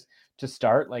mix to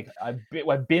start.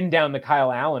 I've been down the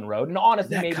Kyle Allen road, and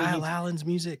honestly, maybe Kyle Allen's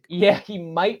music. Yeah, he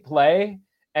might play,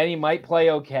 and he might play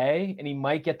okay, and he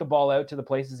might get the ball out to the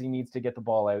places he needs to get the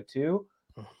ball out to.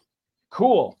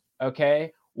 Cool.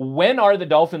 Okay. When are the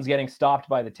Dolphins getting stopped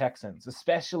by the Texans,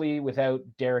 especially without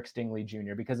Derek Stingley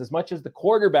Jr.? Because as much as the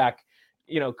quarterback,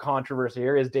 controversy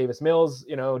here, is Davis Mills,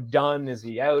 done? Is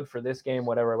he out for this game?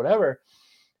 Whatever.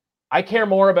 I care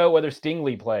more about whether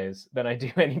Stingley plays than I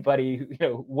do anybody,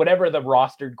 whatever the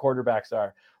rostered quarterbacks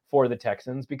are for the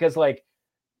Texans, because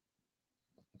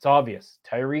it's obvious.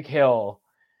 Tyreek Hill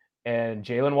and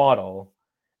Jalen Waddle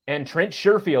and Trent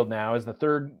Sherfield now is the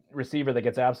third receiver that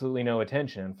gets absolutely no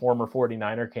attention. Former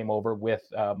 49er came over with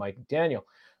Mike McDaniel.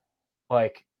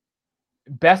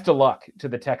 Best of luck to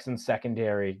the Texans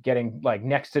secondary getting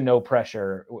next to no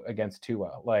pressure against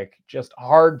Tua. Just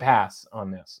hard pass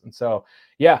on this. And so,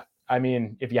 I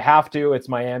mean, if you have to, it's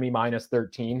Miami minus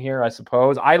 13 here, I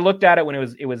suppose. I looked at it when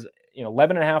it was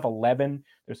 11.5, 11.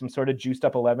 There's some sort of juiced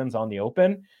up 11s on the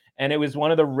open. And it was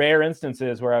one of the rare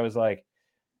instances where I was like,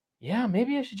 yeah,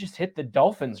 maybe I should just hit the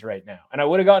Dolphins right now. And I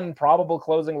would have gotten probable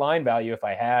closing line value if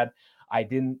I had. I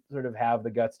didn't sort of have the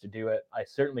guts to do it. I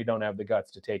certainly don't have the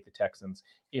guts to take the Texans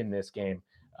in this game.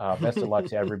 Best of luck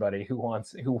to everybody who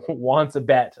wants a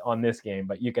bet on this game,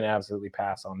 but you can absolutely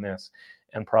pass on this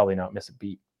and probably not miss a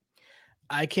beat.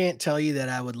 I can't tell you that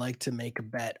I would like to make a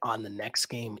bet on the next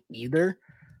game either.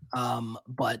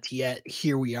 But yet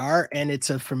here we are, and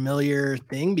it's a familiar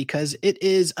thing because it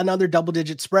is another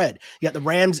double-digit spread. You got the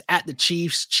Rams at the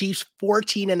Chiefs,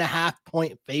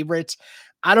 14.5-point favorites.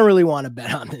 I don't really want to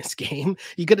bet on this game.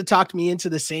 You could have talked me into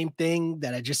the same thing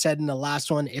that I just said in the last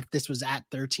one if this was at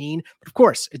 13. But of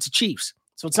course, it's a Chiefs.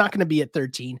 So it's not going to be at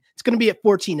 13. It's going to be at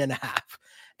 14.5.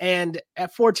 And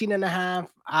at 14.5,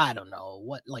 I don't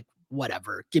know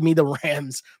whatever. Give me the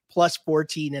Rams plus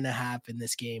 14.5 in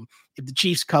this game. If the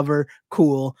Chiefs cover,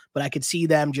 cool. But I could see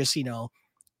them just,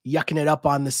 yucking it up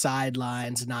on the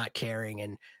sidelines, not caring.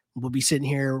 And we'll be sitting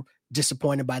here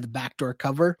disappointed by the backdoor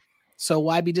cover. So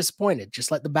why be disappointed? Just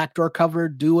let the backdoor cover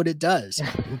do what it does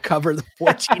and cover the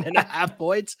 14.5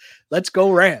 points. Let's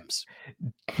go Rams.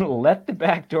 Let the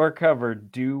backdoor cover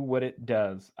do what it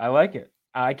does. I like it.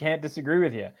 I can't disagree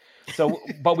with you. So,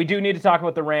 but we do need to talk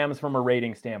about the Rams from a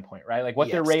rating standpoint, right? Like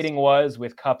what their rating was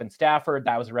with Kupp and Stafford,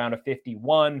 that was around a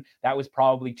 51. That was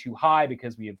probably too high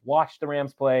because we have watched the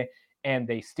Rams play and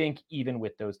they stink even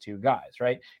with those two guys,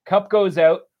 right? Kupp goes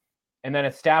out and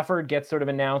then Stafford gets sort of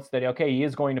announced that, okay, he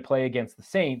is going to play against the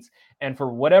Saints. And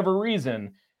for whatever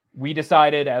reason, we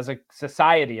decided as a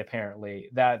society, apparently,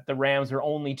 that the Rams are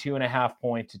only 2.5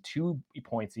 points to 2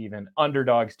 points even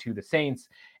underdogs to the Saints.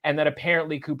 And that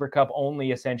apparently Cooper Kupp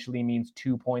only essentially means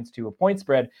 2 points to a point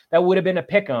spread. That would have been a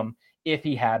pick 'em if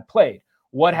he had played.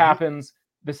 What happens?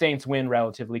 The Saints win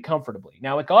relatively comfortably.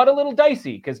 Now, it got a little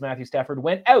dicey because Matthew Stafford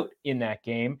went out in that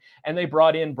game, and they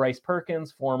brought in Bryce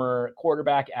Perkins, former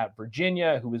quarterback at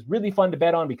Virginia, who was really fun to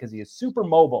bet on because he is super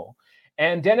mobile.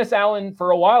 And Dennis Allen,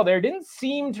 for a while there, didn't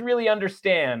seem to really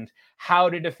understand how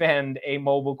to defend a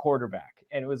mobile quarterback.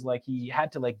 And it was like he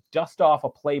had to dust off a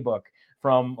playbook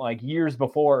from years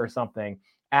before or something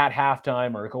at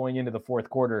halftime or going into the fourth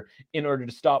quarter in order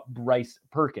to stop Bryce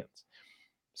Perkins.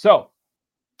 So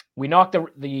we knocked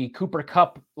the Cooper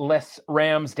Kupp-less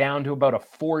Rams down to about a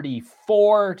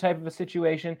 44 type of a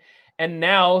situation. And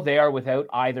now they are without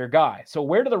either guy. So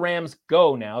where do the Rams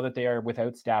go now that they are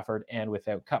without Stafford and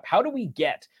without Kupp? How do we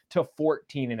get to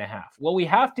 14.5? Well, we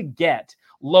have to get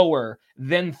lower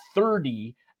than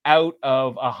 30 out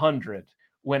of 100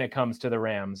 when it comes to the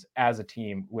Rams as a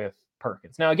team with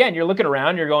Perkins. Now, again, you're looking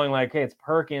around, you're going hey, it's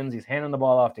Perkins. He's handing the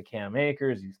ball off to Cam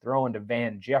Akers. He's throwing to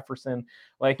Van Jefferson.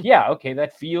 Yeah, okay,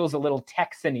 that feels a little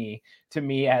Texan-y to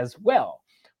me as well.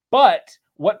 But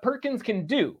what Perkins can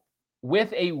do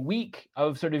with a week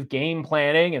of sort of game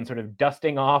planning and sort of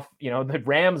dusting off, the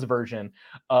Rams version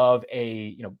of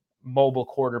a, mobile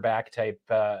quarterback type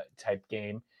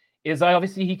game is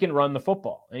obviously he can run the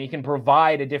football and he can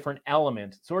provide a different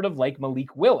element, sort of like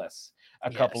Malik Willis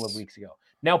a couple of weeks ago.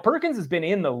 Now, Perkins has been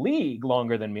in the league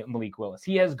longer than Malik Willis.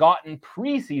 He has gotten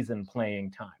preseason playing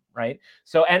time, right?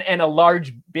 So, and a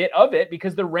large bit of it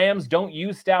because the Rams don't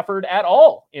use Stafford at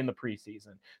all in the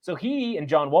preseason. So he and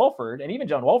John Wolford, and even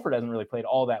John Wolford hasn't really played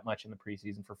all that much in the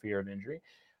preseason for fear of injury.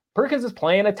 Perkins is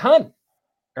playing a ton,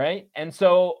 right? And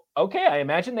so, okay, I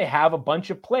imagine they have a bunch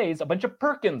of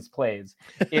Perkins plays,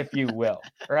 if you will,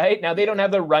 right? Now, they don't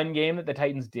have the run game that the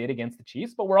Titans did against the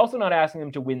Chiefs, but we're also not asking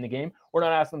them to win the game. We're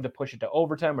not asking them to push it to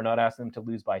overtime. We're not asking them to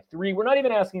lose by 3. We're not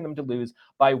even asking them to lose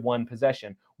by 1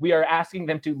 possession. We are asking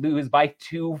them to lose by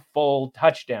 2 full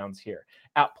touchdowns here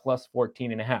at plus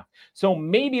 14.5. So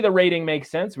maybe the rating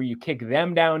makes sense where you kick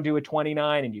them down to a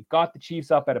 29 and you've got the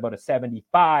Chiefs up at about a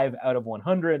 75 out of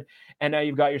 100. And now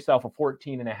you've got yourself a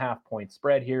 14.5 point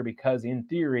spread here because in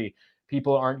theory,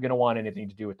 people aren't going to want anything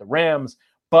to do with the Rams.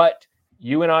 But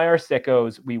you and I are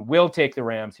sickos. We will take the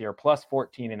Rams here plus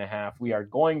 14.5. We are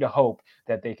going to hope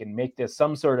that they can make this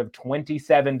some sort of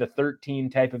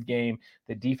 27-13 type of game.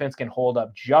 The defense can hold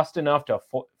up just enough to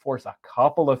force a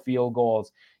couple of field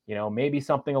goals. Maybe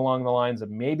something along the lines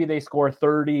of maybe they score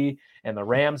 30 and the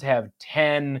Rams have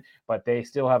 10, but they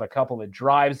still have a couple of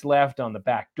drives left on the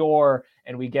back door.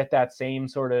 And we get that same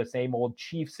old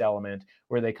Chiefs element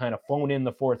where they kind of phone in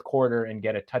the fourth quarter and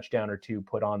get a touchdown or 2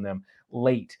 put on them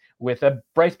late with a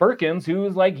Bryce Perkins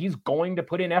who's he's going to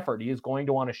put in effort. He is going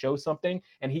to want to show something,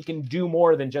 and he can do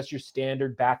more than just your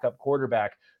standard backup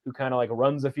quarterback who kind of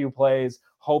runs a few plays,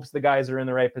 hopes the guys are in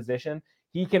the right position.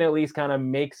 He can at least kind of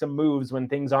make some moves when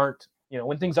things aren't,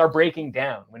 when things are breaking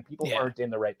down, when people aren't in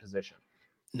the right position.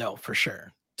 No, for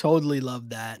sure. Totally love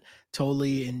that.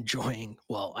 Totally enjoying.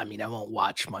 Well, I mean, I won't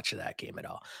watch much of that game at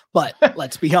all. But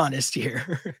let's be honest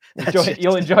here. That's You'll just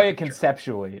enjoy it true.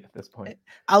 conceptually at this point.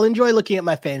 I'll enjoy looking at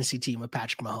my fantasy team with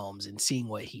Patrick Mahomes and seeing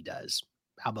what he does.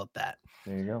 How about that?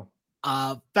 There you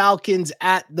go. Falcons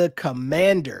at the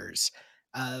Commanders.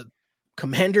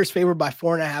 Commanders favored by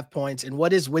 4.5 points. And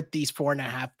what is with these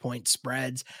 4.5 point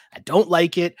spreads? I don't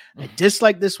like it. I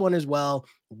dislike this one as well.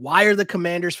 Why are the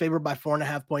Commanders favored by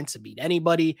 4.5 points to beat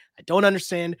anybody? I don't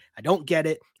understand. I don't get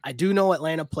it. I do know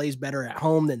Atlanta plays better at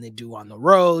home than they do on the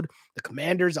road. The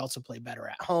Commanders also play better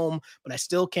at home, but I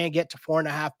still can't get to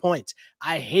 4.5 points.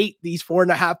 I hate these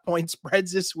 4.5 point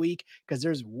spreads this week because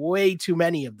there's way too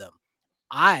many of them.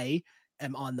 I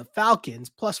am on the Falcons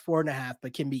plus 4.5,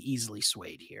 but can be easily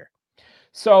swayed here.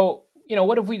 So,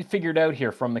 what have we figured out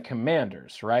here from the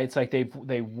Commanders, right? It's like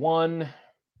they won,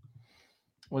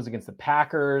 was against the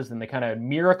Packers, and they kind of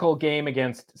miracle game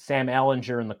against Sam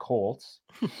Ellinger and the Colts,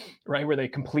 right? Where they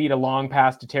complete a long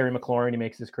pass to Terry McLaurin. He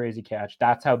makes this crazy catch.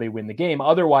 That's how they win the game.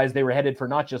 Otherwise, they were headed for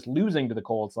not just losing to the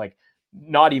Colts, like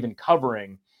not even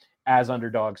covering as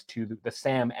underdogs to the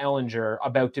Sam Ellinger,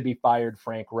 about to be fired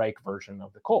Frank Reich version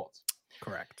of the Colts.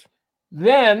 Correct.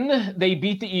 Then they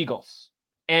beat the Eagles.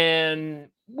 And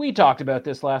we talked about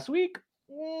this last week.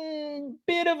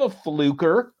 Bit of a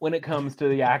fluker when it comes to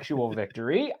the actual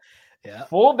victory. Yeah.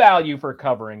 Full value for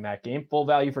covering that game. Full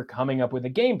value for coming up with a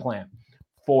game plan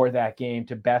for that game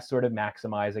to best sort of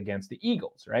maximize against the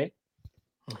Eagles, right?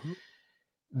 Mm-hmm.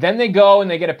 Then they go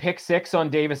and they get a pick six on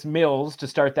Davis Mills to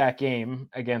start that game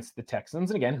against the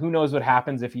Texans. And again, who knows what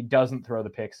happens if he doesn't throw the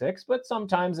pick six, but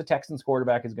sometimes the Texans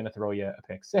quarterback is going to throw you a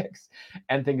pick six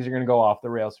and things are going to go off the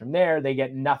rails from there. They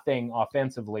get nothing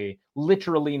offensively,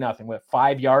 literally nothing.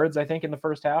 5 yards, I think, in the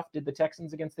first half did the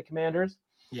Texans against the Commanders.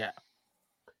 Yeah.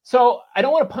 So I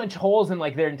don't want to punch holes in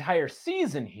like their entire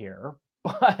season here,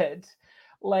 but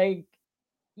like,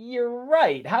 you're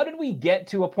right. How did we get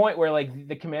to a point where like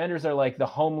the Commanders are like the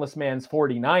homeless man's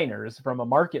 49ers from a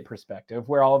market perspective,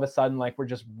 where all of a sudden like we're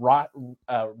just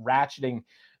ratcheting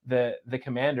the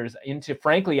Commanders into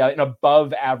frankly an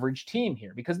above average team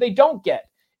here, because they don't get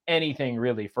anything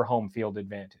really for home field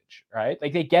advantage, right?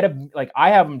 Like they get I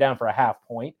have them down for a half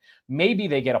point. Maybe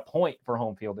they get a point for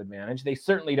home field advantage. They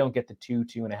certainly don't get the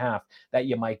 2.5 that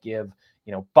you might give,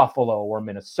 Buffalo or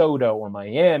Minnesota or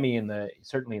Miami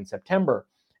certainly in September.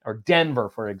 Or Denver,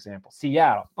 for example,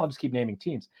 Seattle. I'll just keep naming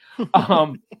teams.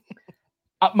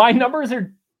 My numbers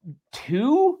are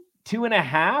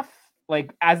 2.5,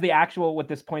 like as the actual what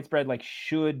this point spread like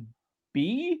should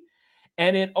be,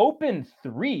 and it opened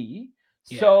 3.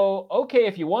 Yeah. So okay,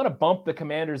 if you want to bump the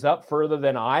Commanders up further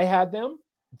than I had them,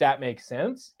 that makes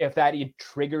sense. If that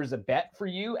triggers a bet for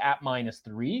you at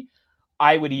 -3,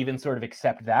 I would even sort of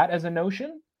accept that as a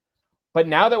notion. But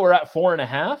now that we're at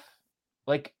 4.5,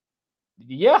 like.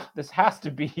 Yeah, this has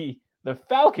to be the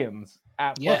Falcons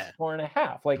at plus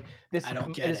 4.5. Like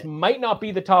this might not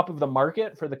be the top of the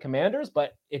market for the Commanders,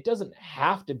 but it doesn't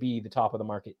have to be the top of the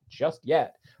market just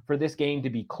yet for this game to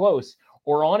be close,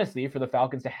 or honestly, for the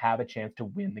Falcons to have a chance to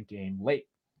win the game late.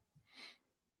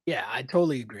 Yeah, I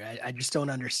totally agree. I just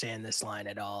don't understand this line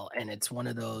at all. And it's one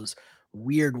of those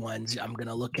weird ones. I'm going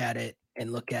to look at it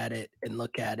and look at it and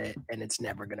look at it, and it's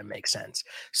never going to make sense.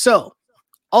 So,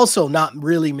 also not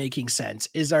really making sense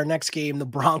is our next game, the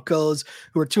Broncos,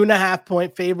 who are 2.5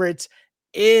 point favorites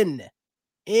against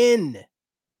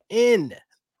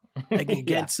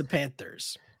the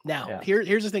Panthers. Now,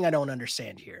 here's the thing I don't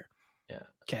understand here. Yeah.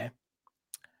 Okay.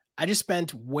 I just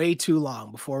spent way too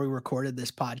long before we recorded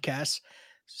this podcast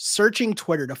searching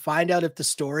Twitter to find out if the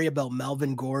story about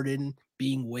Melvin Gordon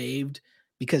being waived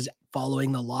because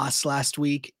following the loss last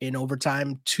week in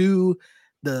overtime to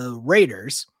the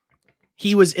Raiders,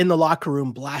 he was in the locker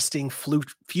room blasting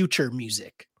Future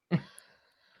music,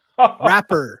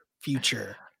 rapper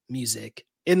Future music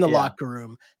in the locker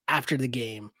room after the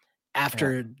game,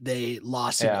 after they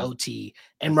lost in OT,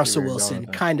 and Russell Wilson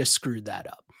kind of screwed that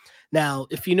up. Now,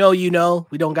 if you know,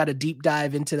 we don't got to deep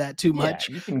dive into that too much,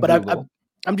 but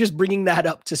I'm just bringing that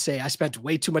up to say I spent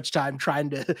way too much time trying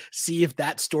to see if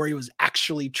that story was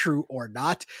actually true or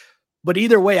not. But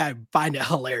either way, I find it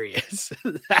hilarious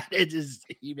that it is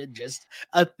even just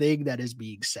a thing that is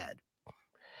being said.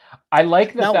 I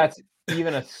like that that's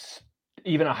even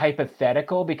a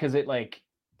hypothetical, because it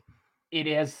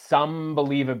has some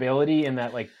believability in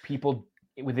that like people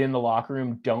within the locker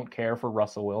room don't care for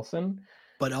Russell Wilson.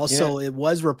 But also it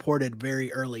was reported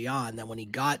very early on that when he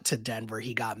got to Denver,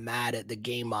 he got mad at the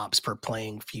game ops for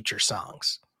playing Future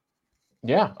songs.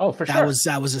 Yeah. Oh, for That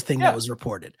sure. was a thing Yeah. that was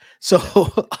reported. So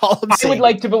all I'm I saying, would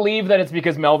like to believe that it's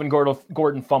because Melvin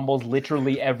Gordon fumbles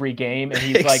literally every game, and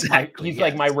he's exactly,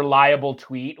 like my reliable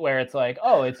tweet where it's like,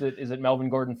 oh, is it Melvin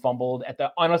Gordon fumbled at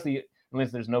the, honestly,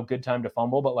 unless there's no good time to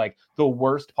fumble, but like the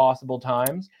worst possible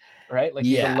times, right? Like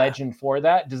he's a legend for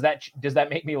that. Does that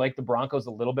make me like the Broncos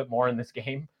a little bit more in this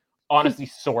game? Honestly,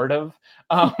 sort of.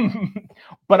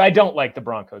 But I don't like the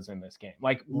Broncos in this game.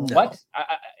 Like, No. what?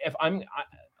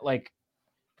 Like,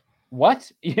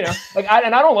 what? You know, like, I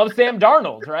don't love Sam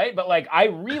Darnold, right? But like, I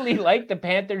really like the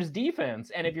Panthers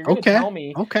defense. And if you're going to tell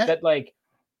me that like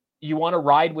you want to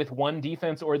ride with one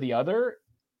defense or the other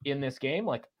in this game,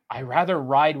 like I rather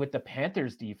ride with the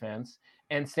Panthers defense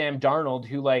and Sam Darnold,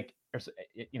 who like,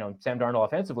 you know, Sam Darnold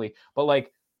offensively, but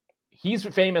like he's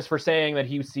famous for saying that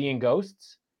he was seeing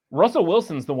ghosts. Russell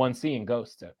Wilson's the one seeing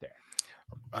ghosts out there.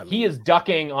 I mean, he is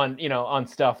ducking on, you know, on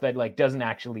stuff that like doesn't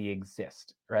actually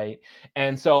exist, right?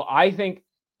 And so I think,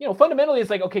 you know, fundamentally it's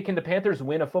like, okay, can the Panthers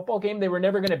win a football game? They were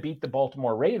never going to beat the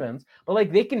Baltimore Ravens, but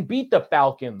like they can beat the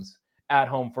Falcons at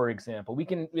home, for example. We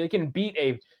can beat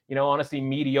a, you know, honestly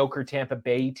mediocre Tampa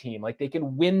Bay team. Like they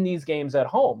can win these games at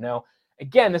home. Now,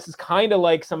 again, this is kind of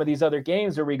like some of these other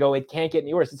games where we go, it can't get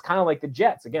any worse. It's kind of like the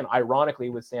Jets, again, ironically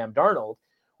with Sam Darnold,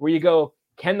 where you go,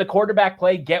 can the quarterback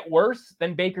play get worse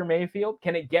than Baker Mayfield?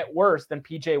 Can it get worse than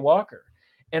PJ Walker?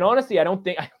 And honestly, I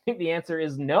think the answer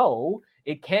is no,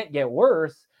 it can't get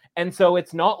worse. And so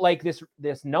it's not like this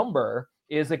number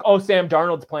is like, oh, Sam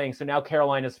Darnold's playing, so now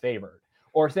Carolina's favored.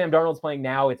 Or Sam Darnold's playing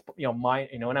now, it's, you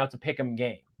know, now it's a pick 'em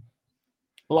game.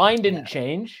 Line didn't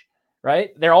change,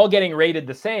 right? They're all getting rated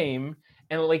the same.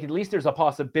 And like, at least there's a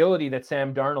possibility that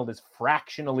Sam Darnold is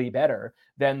fractionally better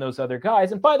than those other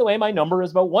guys. And by the way, my number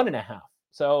is about 1.5.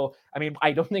 So, I mean,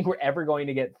 I don't think we're ever going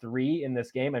to get 3 in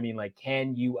this game. I mean, like,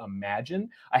 can you imagine?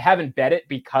 I haven't bet it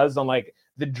because on like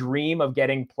the dream of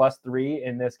getting +3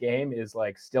 in this game is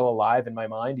like still alive in my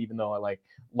mind, even though I like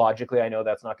logically, I know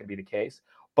that's not going to be the case.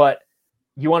 But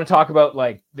you want to talk about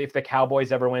like if the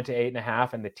Cowboys ever went to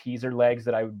 8.5 and the teaser legs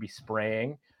that I would be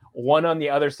spraying, one on the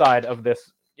other side of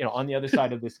this, you know, on the other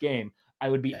side of this game, I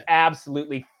would be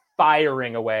absolutely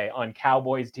firing away on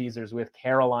Cowboys teasers with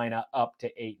Carolina up to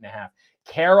 8.5.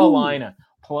 Carolina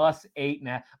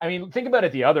 +8.5. I mean, think about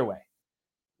it the other way.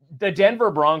 The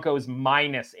Denver Broncos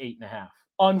 -8.5.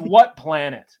 On what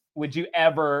planet would you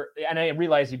ever, and I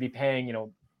realize you'd be paying, you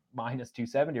know,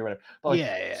 -270 or whatever, but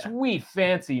like, sweet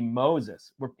fancy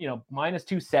Moses, we're, you know,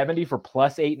 -270 for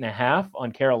 +8.5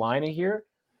 on Carolina here.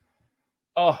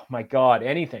 Oh my God,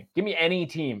 anything. Give me any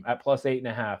team at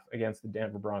 +8.5 against the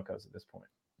Denver Broncos at this point.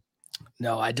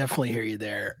 No, I definitely hear you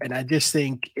there. And I just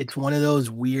think it's one of those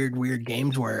weird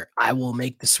games where I will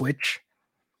make the switch.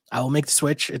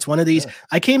 It's one of these. Yeah.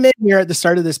 I came in here at the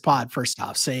start of this pod, first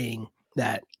off, saying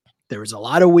that there was a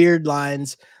lot of weird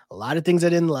lines, a lot of things I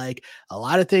didn't like, a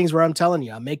lot of things where I'm telling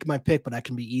you, I'm making my pick, but I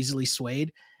can be easily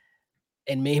swayed.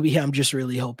 And maybe I'm just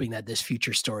really hoping that this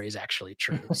future story is actually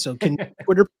true. So can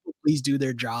Twitter please do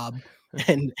their job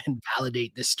and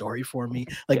validate this story for me?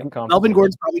 Like Melvin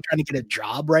Gordon's probably trying to get a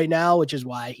job right now, which is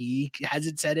why he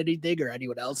hasn't said anything, or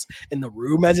anyone else in the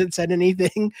room hasn't said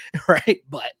anything, right?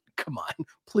 But come on,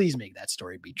 please make that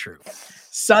story be true.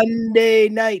 Sunday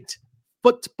night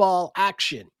football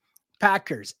action.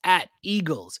 Packers at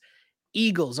Eagles.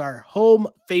 Eagles are home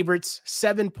favorites,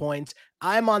 7 points.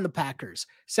 I'm on the Packers.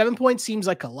 7 points seems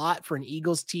like a lot for an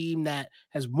Eagles team that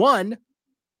has won,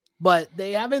 but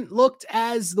they haven't looked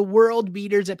as the world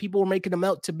beaters that people were making them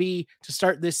out to be to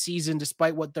start this season,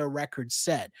 despite what their record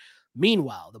said.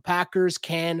 Meanwhile, the Packers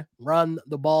can run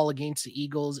the ball against the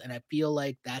Eagles, and I feel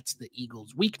like that's the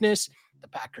Eagles' weakness. The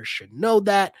Packers should know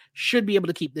that, should be able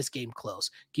to keep this game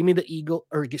close. Give me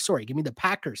the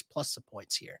Packers plus the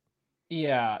points here.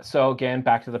 Yeah. So again,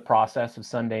 back to the process of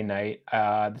Sunday night.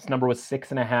 This number was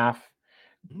 6.5,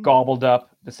 gobbled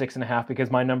up the 6.5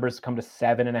 because my numbers come to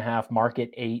 7.5, market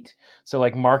 8. So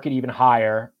like market even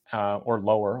higher or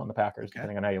lower on the Packers,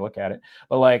 depending on how you look at it.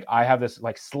 But like I have this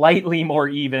like slightly more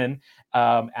even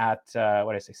at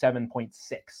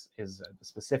 7.6 is the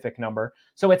specific number.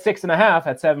 So at 6.5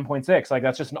 at 7.6, like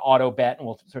that's just an auto bet, and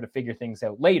we'll sort of figure things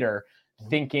out later.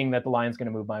 Thinking that the line's going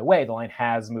to move my way. The line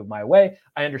has moved my way.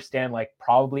 I understand, like,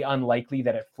 probably unlikely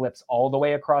that it flips all the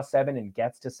way across 7 and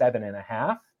gets to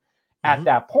 7.5. At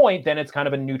that point, then it's kind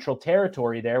of a neutral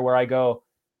territory there where I go,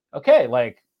 okay,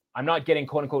 like, I'm not getting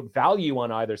quote unquote value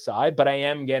on either side, but I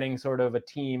am getting sort of a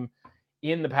team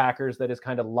in the Packers that is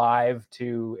kind of live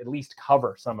to at least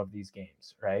cover some of these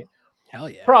games, right? Hell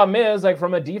yeah. Problem is, like,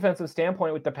 from a defensive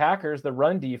standpoint with the Packers, the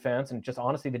run defense and just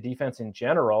honestly the defense in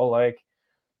general, like,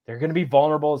 they're going to be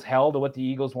vulnerable as hell to what the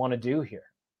Eagles want to do here,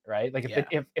 right? Like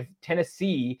if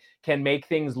Tennessee can make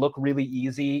things look really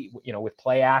easy, with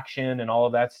play action and all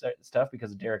of that stuff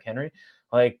because of Derrick Henry,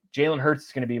 like Jalen Hurts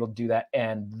is going to be able to do that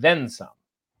and then some.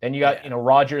 Then you got,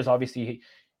 Rodgers, obviously,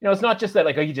 it's not just that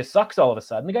like he just sucks all of a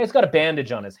sudden. The guy's got a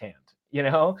bandage on his hand.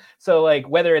 So like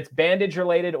whether it's bandage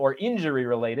related or injury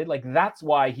related, like that's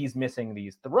why he's missing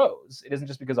these throws. It isn't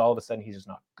just because all of a sudden he's just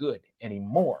not good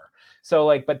anymore. So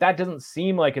like, but that doesn't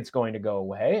seem like it's going to go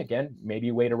away. Again, maybe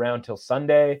wait around till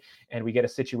Sunday and we get a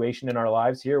situation in our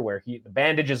lives here where the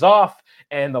bandage is off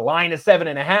and the line is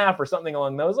 7.5 or something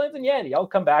along those lines. And I'll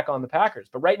come back on the Packers.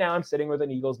 But right now I'm sitting with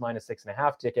an Eagles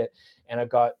 -6.5 ticket, and I've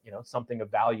got, something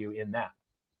of value in that.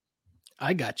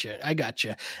 I got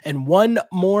you. And one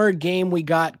more game we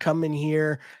got coming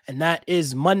here, and that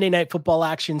is Monday Night Football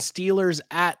action. Steelers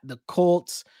at the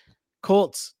Colts.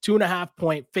 Colts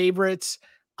 2.5-point favorites.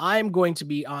 I'm going to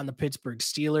be on the Pittsburgh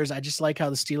Steelers. I just like how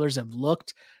the Steelers have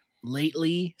looked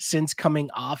lately since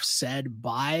coming off said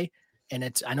bye.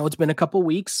 And I know it's been a couple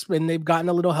weeks when they've gotten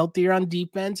a little healthier on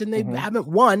defense, and they haven't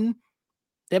won.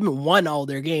 They haven't won all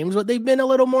their games, but they've been a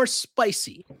little more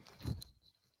spicy.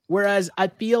 Whereas I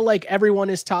feel like everyone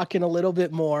is talking a little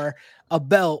bit more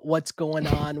about what's going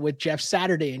on with Jeff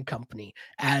Saturday and company.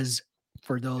 As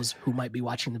for those who might be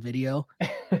watching the video,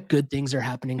 good things are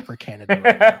happening for Canada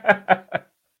right now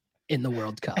in the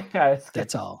World Cup.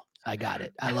 That's all. I got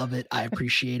it. I love it. I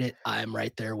appreciate it. I'm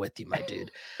right there with you, my dude.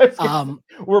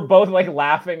 We're both like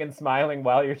laughing and smiling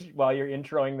while you're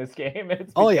introing this game.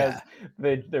 It's because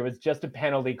there was just a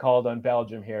penalty called on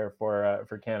Belgium here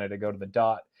for Canada to go to the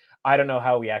dot. I don't know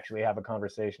how we actually have a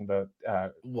conversation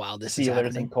about while this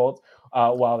Steelers and Colts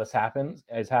while this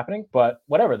is happening, but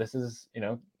whatever. This is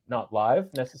not live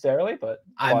necessarily, but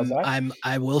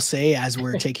I will say, as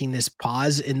we're taking this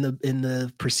pause in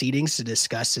the proceedings to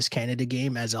discuss this Canada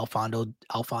game, as Alphonso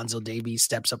Davies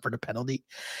steps up for the penalty.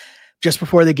 Just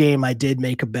before the game, I did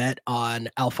make a bet on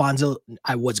Alphonso.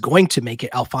 I was going to make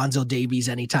it Alphonso Davies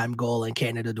anytime goal in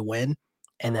Canada to win,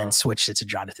 and then switched it to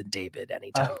Jonathan David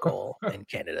anytime goal in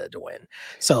Canada to win.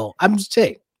 So I'm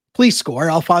saying, please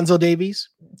score Alphonso Davies,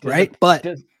 right? But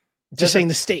just saying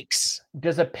the stakes.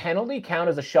 Does a penalty count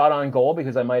as a shot on goal?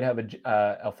 Because I might have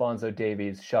a Alphonso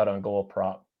Davies shot on goal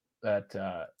prop. That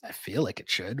I feel like it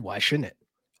should. Why shouldn't it?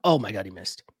 Oh my God, he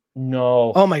missed.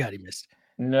 No. Oh my God, he missed.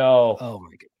 No. Oh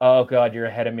my God. Oh God, you're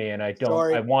ahead of me, and I don't.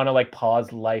 Sorry. I want to like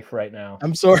pause life right now.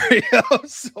 I'm sorry. I'm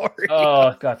sorry. Oh,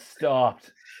 it got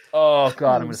stopped. Oh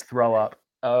God, I'm gonna throw up.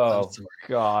 Oh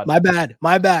God. My bad.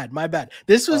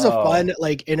 This was a fun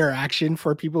like interaction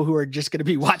for people who are just going to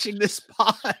be watching this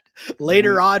pod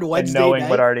later on Wednesday and knowing night.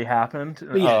 what already happened.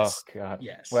 Yes. Oh God.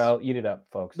 Yes. Well, eat it up,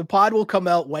 folks. The pod will come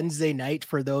out Wednesday night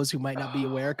for those who might not be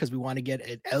aware, because we want to get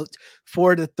it out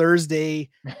for the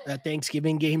Thursday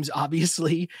Thanksgiving games,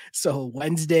 obviously. So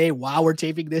Wednesday, while we're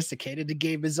taping this, the Canada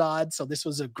game is on. So this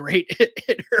was a great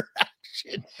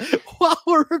interaction while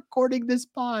we're recording this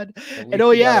pod. And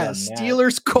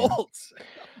Steelers Colts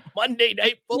Monday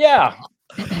Night Football. Yeah.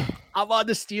 I'm on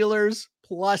the Steelers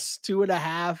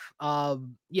 +2.5.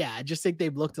 I just think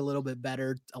they've looked a little bit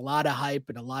better. A lot of hype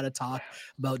and a lot of talk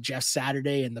about Jeff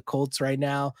Saturday and the Colts right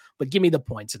now. But give me the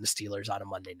points in the Steelers on a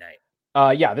Monday night.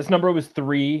 This number was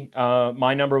 3.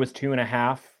 My number was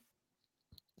 2.5.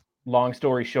 Long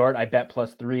story short, I bet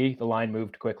 +3. The line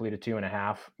moved quickly to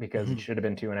 2.5 because it should have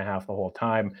been 2.5 the whole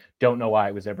time. Don't know why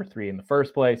it was ever 3 in the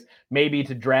first place. Maybe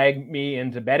to drag me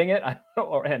into betting it,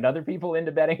 and other people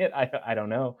into betting it. I don't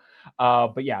know.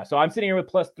 So I'm sitting here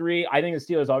with +3. I think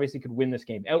the Steelers obviously could win this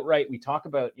game outright. We talk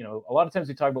about, a lot of times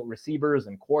we talk about receivers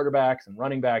and quarterbacks and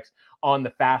running backs on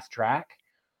the fast track.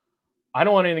 I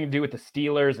don't want anything to do with the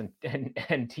Steelers and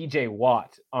TJ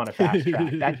Watt on a fast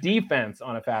track. That defense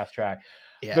on a fast track.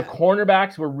 Yeah. The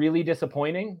cornerbacks were really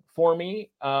disappointing for me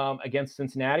against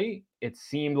Cincinnati. It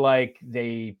seemed like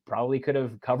they probably could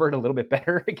have covered a little bit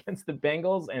better against the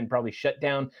Bengals and probably shut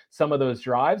down some of those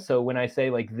drives. So when I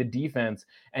say like the defense,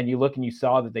 and you look and you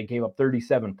saw that they gave up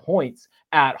 37 points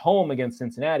at home against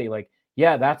Cincinnati,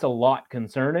 that's a lot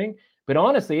concerning. But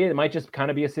honestly, it might just kind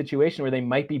of be a situation where they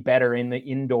might be better in the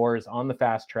indoors on the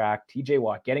fast track. TJ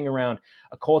Watt getting around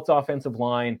a Colts offensive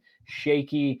line,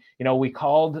 shaky. We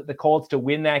called the Colts to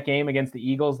win that game against the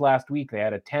Eagles last week. They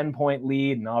had a 10-point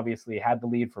lead and obviously had the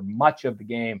lead for much of the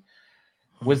game.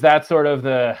 Was that sort of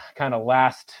the kind of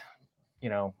last,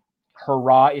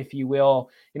 hurrah, if you will?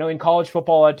 In college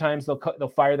football, at times they'll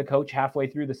fire the coach halfway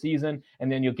through the season,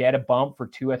 and then you'll get a bump for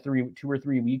 2 or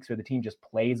 3 weeks where the team just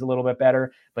plays a little bit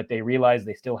better, but they realize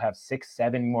they still have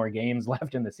 6-7 more games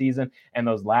left in the season, and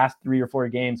those last 3 or 4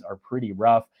 games are pretty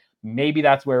rough. Maybe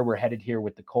that's where we're headed here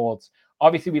with the Colts.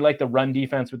 Obviously, we like the run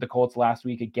defense with the Colts last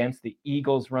week against the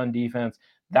Eagles' run defense.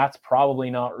 That's probably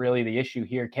not really the issue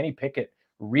here. Kenny Pickett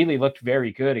really looked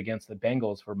very good against the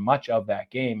Bengals for much of that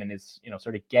game and is,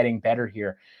 sort of getting better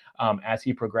here as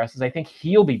he progresses. I think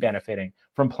he'll be benefiting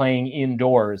from playing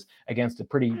indoors against a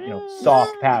pretty,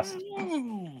 soft pass.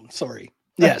 Sorry.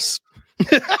 Yes.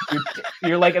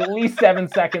 You're like at least 7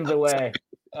 seconds away.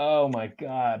 Oh my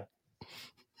God.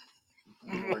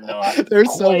 We're not.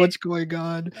 There's so much going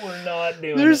on. We're not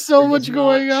doing. There's so much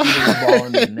going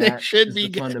on. They should be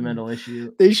getting, fundamental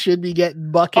issue. They should be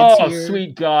getting buckets. Oh, here.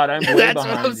 Sweet God, I'm way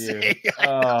behind you.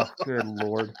 Oh, good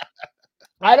Lord.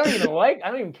 I don't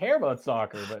even care about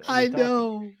soccer, but I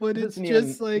know, but it's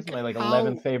just my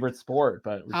 11th favorite sport.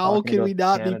 But how can we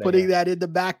not be putting that in the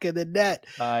back of the net?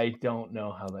 I don't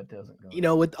know how that doesn't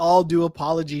go. With all due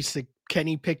apologies to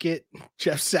Kenny Pickett,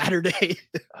 Jeff Saturday,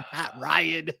 Matt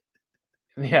Ryan.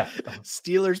 Yeah.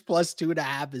 Steelers plus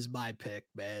 2.5 is my pick,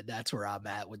 man. That's where I'm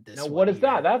at with this. Now, what is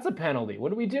that? That's a penalty.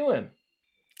 What are we doing?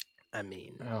 I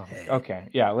mean, hey. Okay.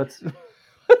 Yeah, let's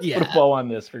put a bow on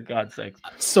this, for God's sakes.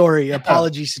 Sorry,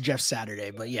 apologies to Jeff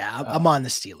Saturday, but yeah, I'm on the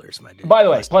Steelers, my dude. By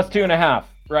the way, plus 2.5,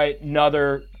 right?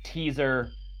 Another teaser,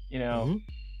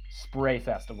 spray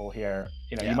festival here.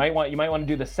 You might want to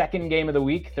do the second game of the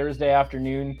week, Thursday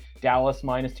afternoon, Dallas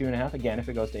minus 2.5. Again, if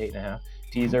it goes to 8.5.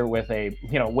 Teaser with a,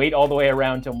 wait all the way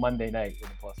around till Monday night with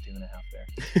a plus 2.5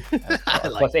 there.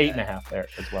 Plus 8.5 there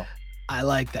as well. I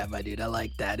like that, my dude. I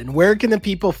like that. And where can the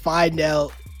people find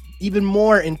out even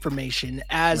more information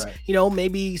as,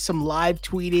 maybe some live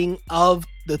tweeting of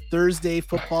the Thursday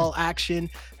football action,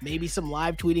 maybe some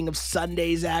live tweeting of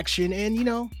Sunday's action,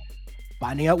 and,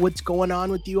 finding out what's going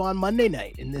on with you on Monday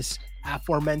night in this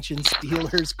aforementioned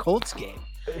Steelers-Colts game?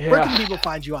 Yeah. Where can people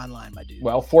find you online, my dude?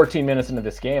 Well, 14 minutes into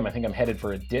this game, I think I'm headed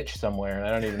for a ditch somewhere, and I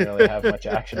don't even really have much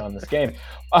action on this game.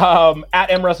 At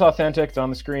MRS Authentic, it's on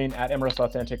the screen. At MRS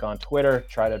Authentic on Twitter.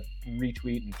 Try to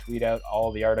retweet and tweet out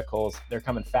all the articles. They're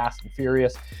coming fast and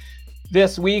furious.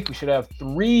 This week, we should have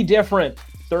 3 different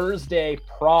Thursday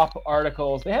prop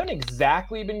articles. They haven't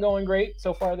exactly been going great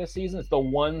so far this season. It's the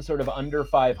one sort of under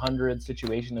 500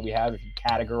 situation that we have if you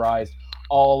categorize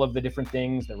all of the different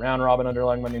things, the round robin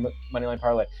underlying money line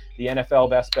parlay, the NFL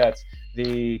best bets,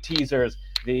 the teasers,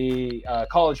 the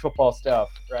college football stuff,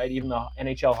 right? Even the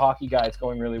NHL hockey guys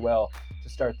going really well to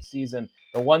start the season.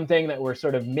 The one thing that we're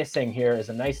sort of missing here is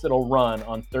a nice little run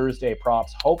on Thursday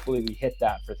props. Hopefully we hit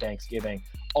that for Thanksgiving.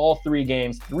 All 3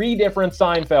 games, 3 different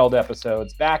Seinfeld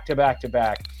episodes, back to back to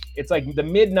back. It's like the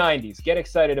mid-90s. Get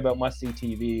excited about must-see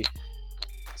TV.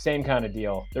 Same kind of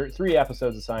deal. There are 3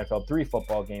 episodes of Seinfeld, 3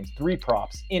 football games, 3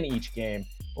 props in each game.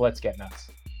 Let's get nuts.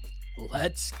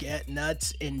 Let's get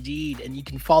nuts indeed. And you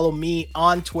can follow me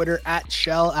on Twitter at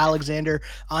Shell Alexander,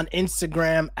 on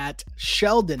Instagram at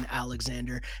Sheldon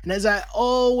Alexander. And as I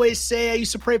always say, I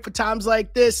used to pray for times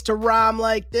like this to rhyme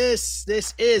like this.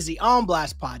 This is the On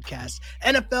Blast Podcast,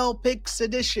 NFL Picks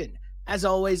Edition. As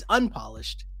always,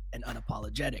 unpolished and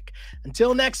unapologetic.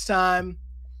 Until next time,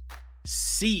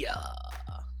 see ya.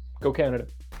 Go Canada.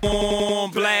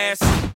 On Blast.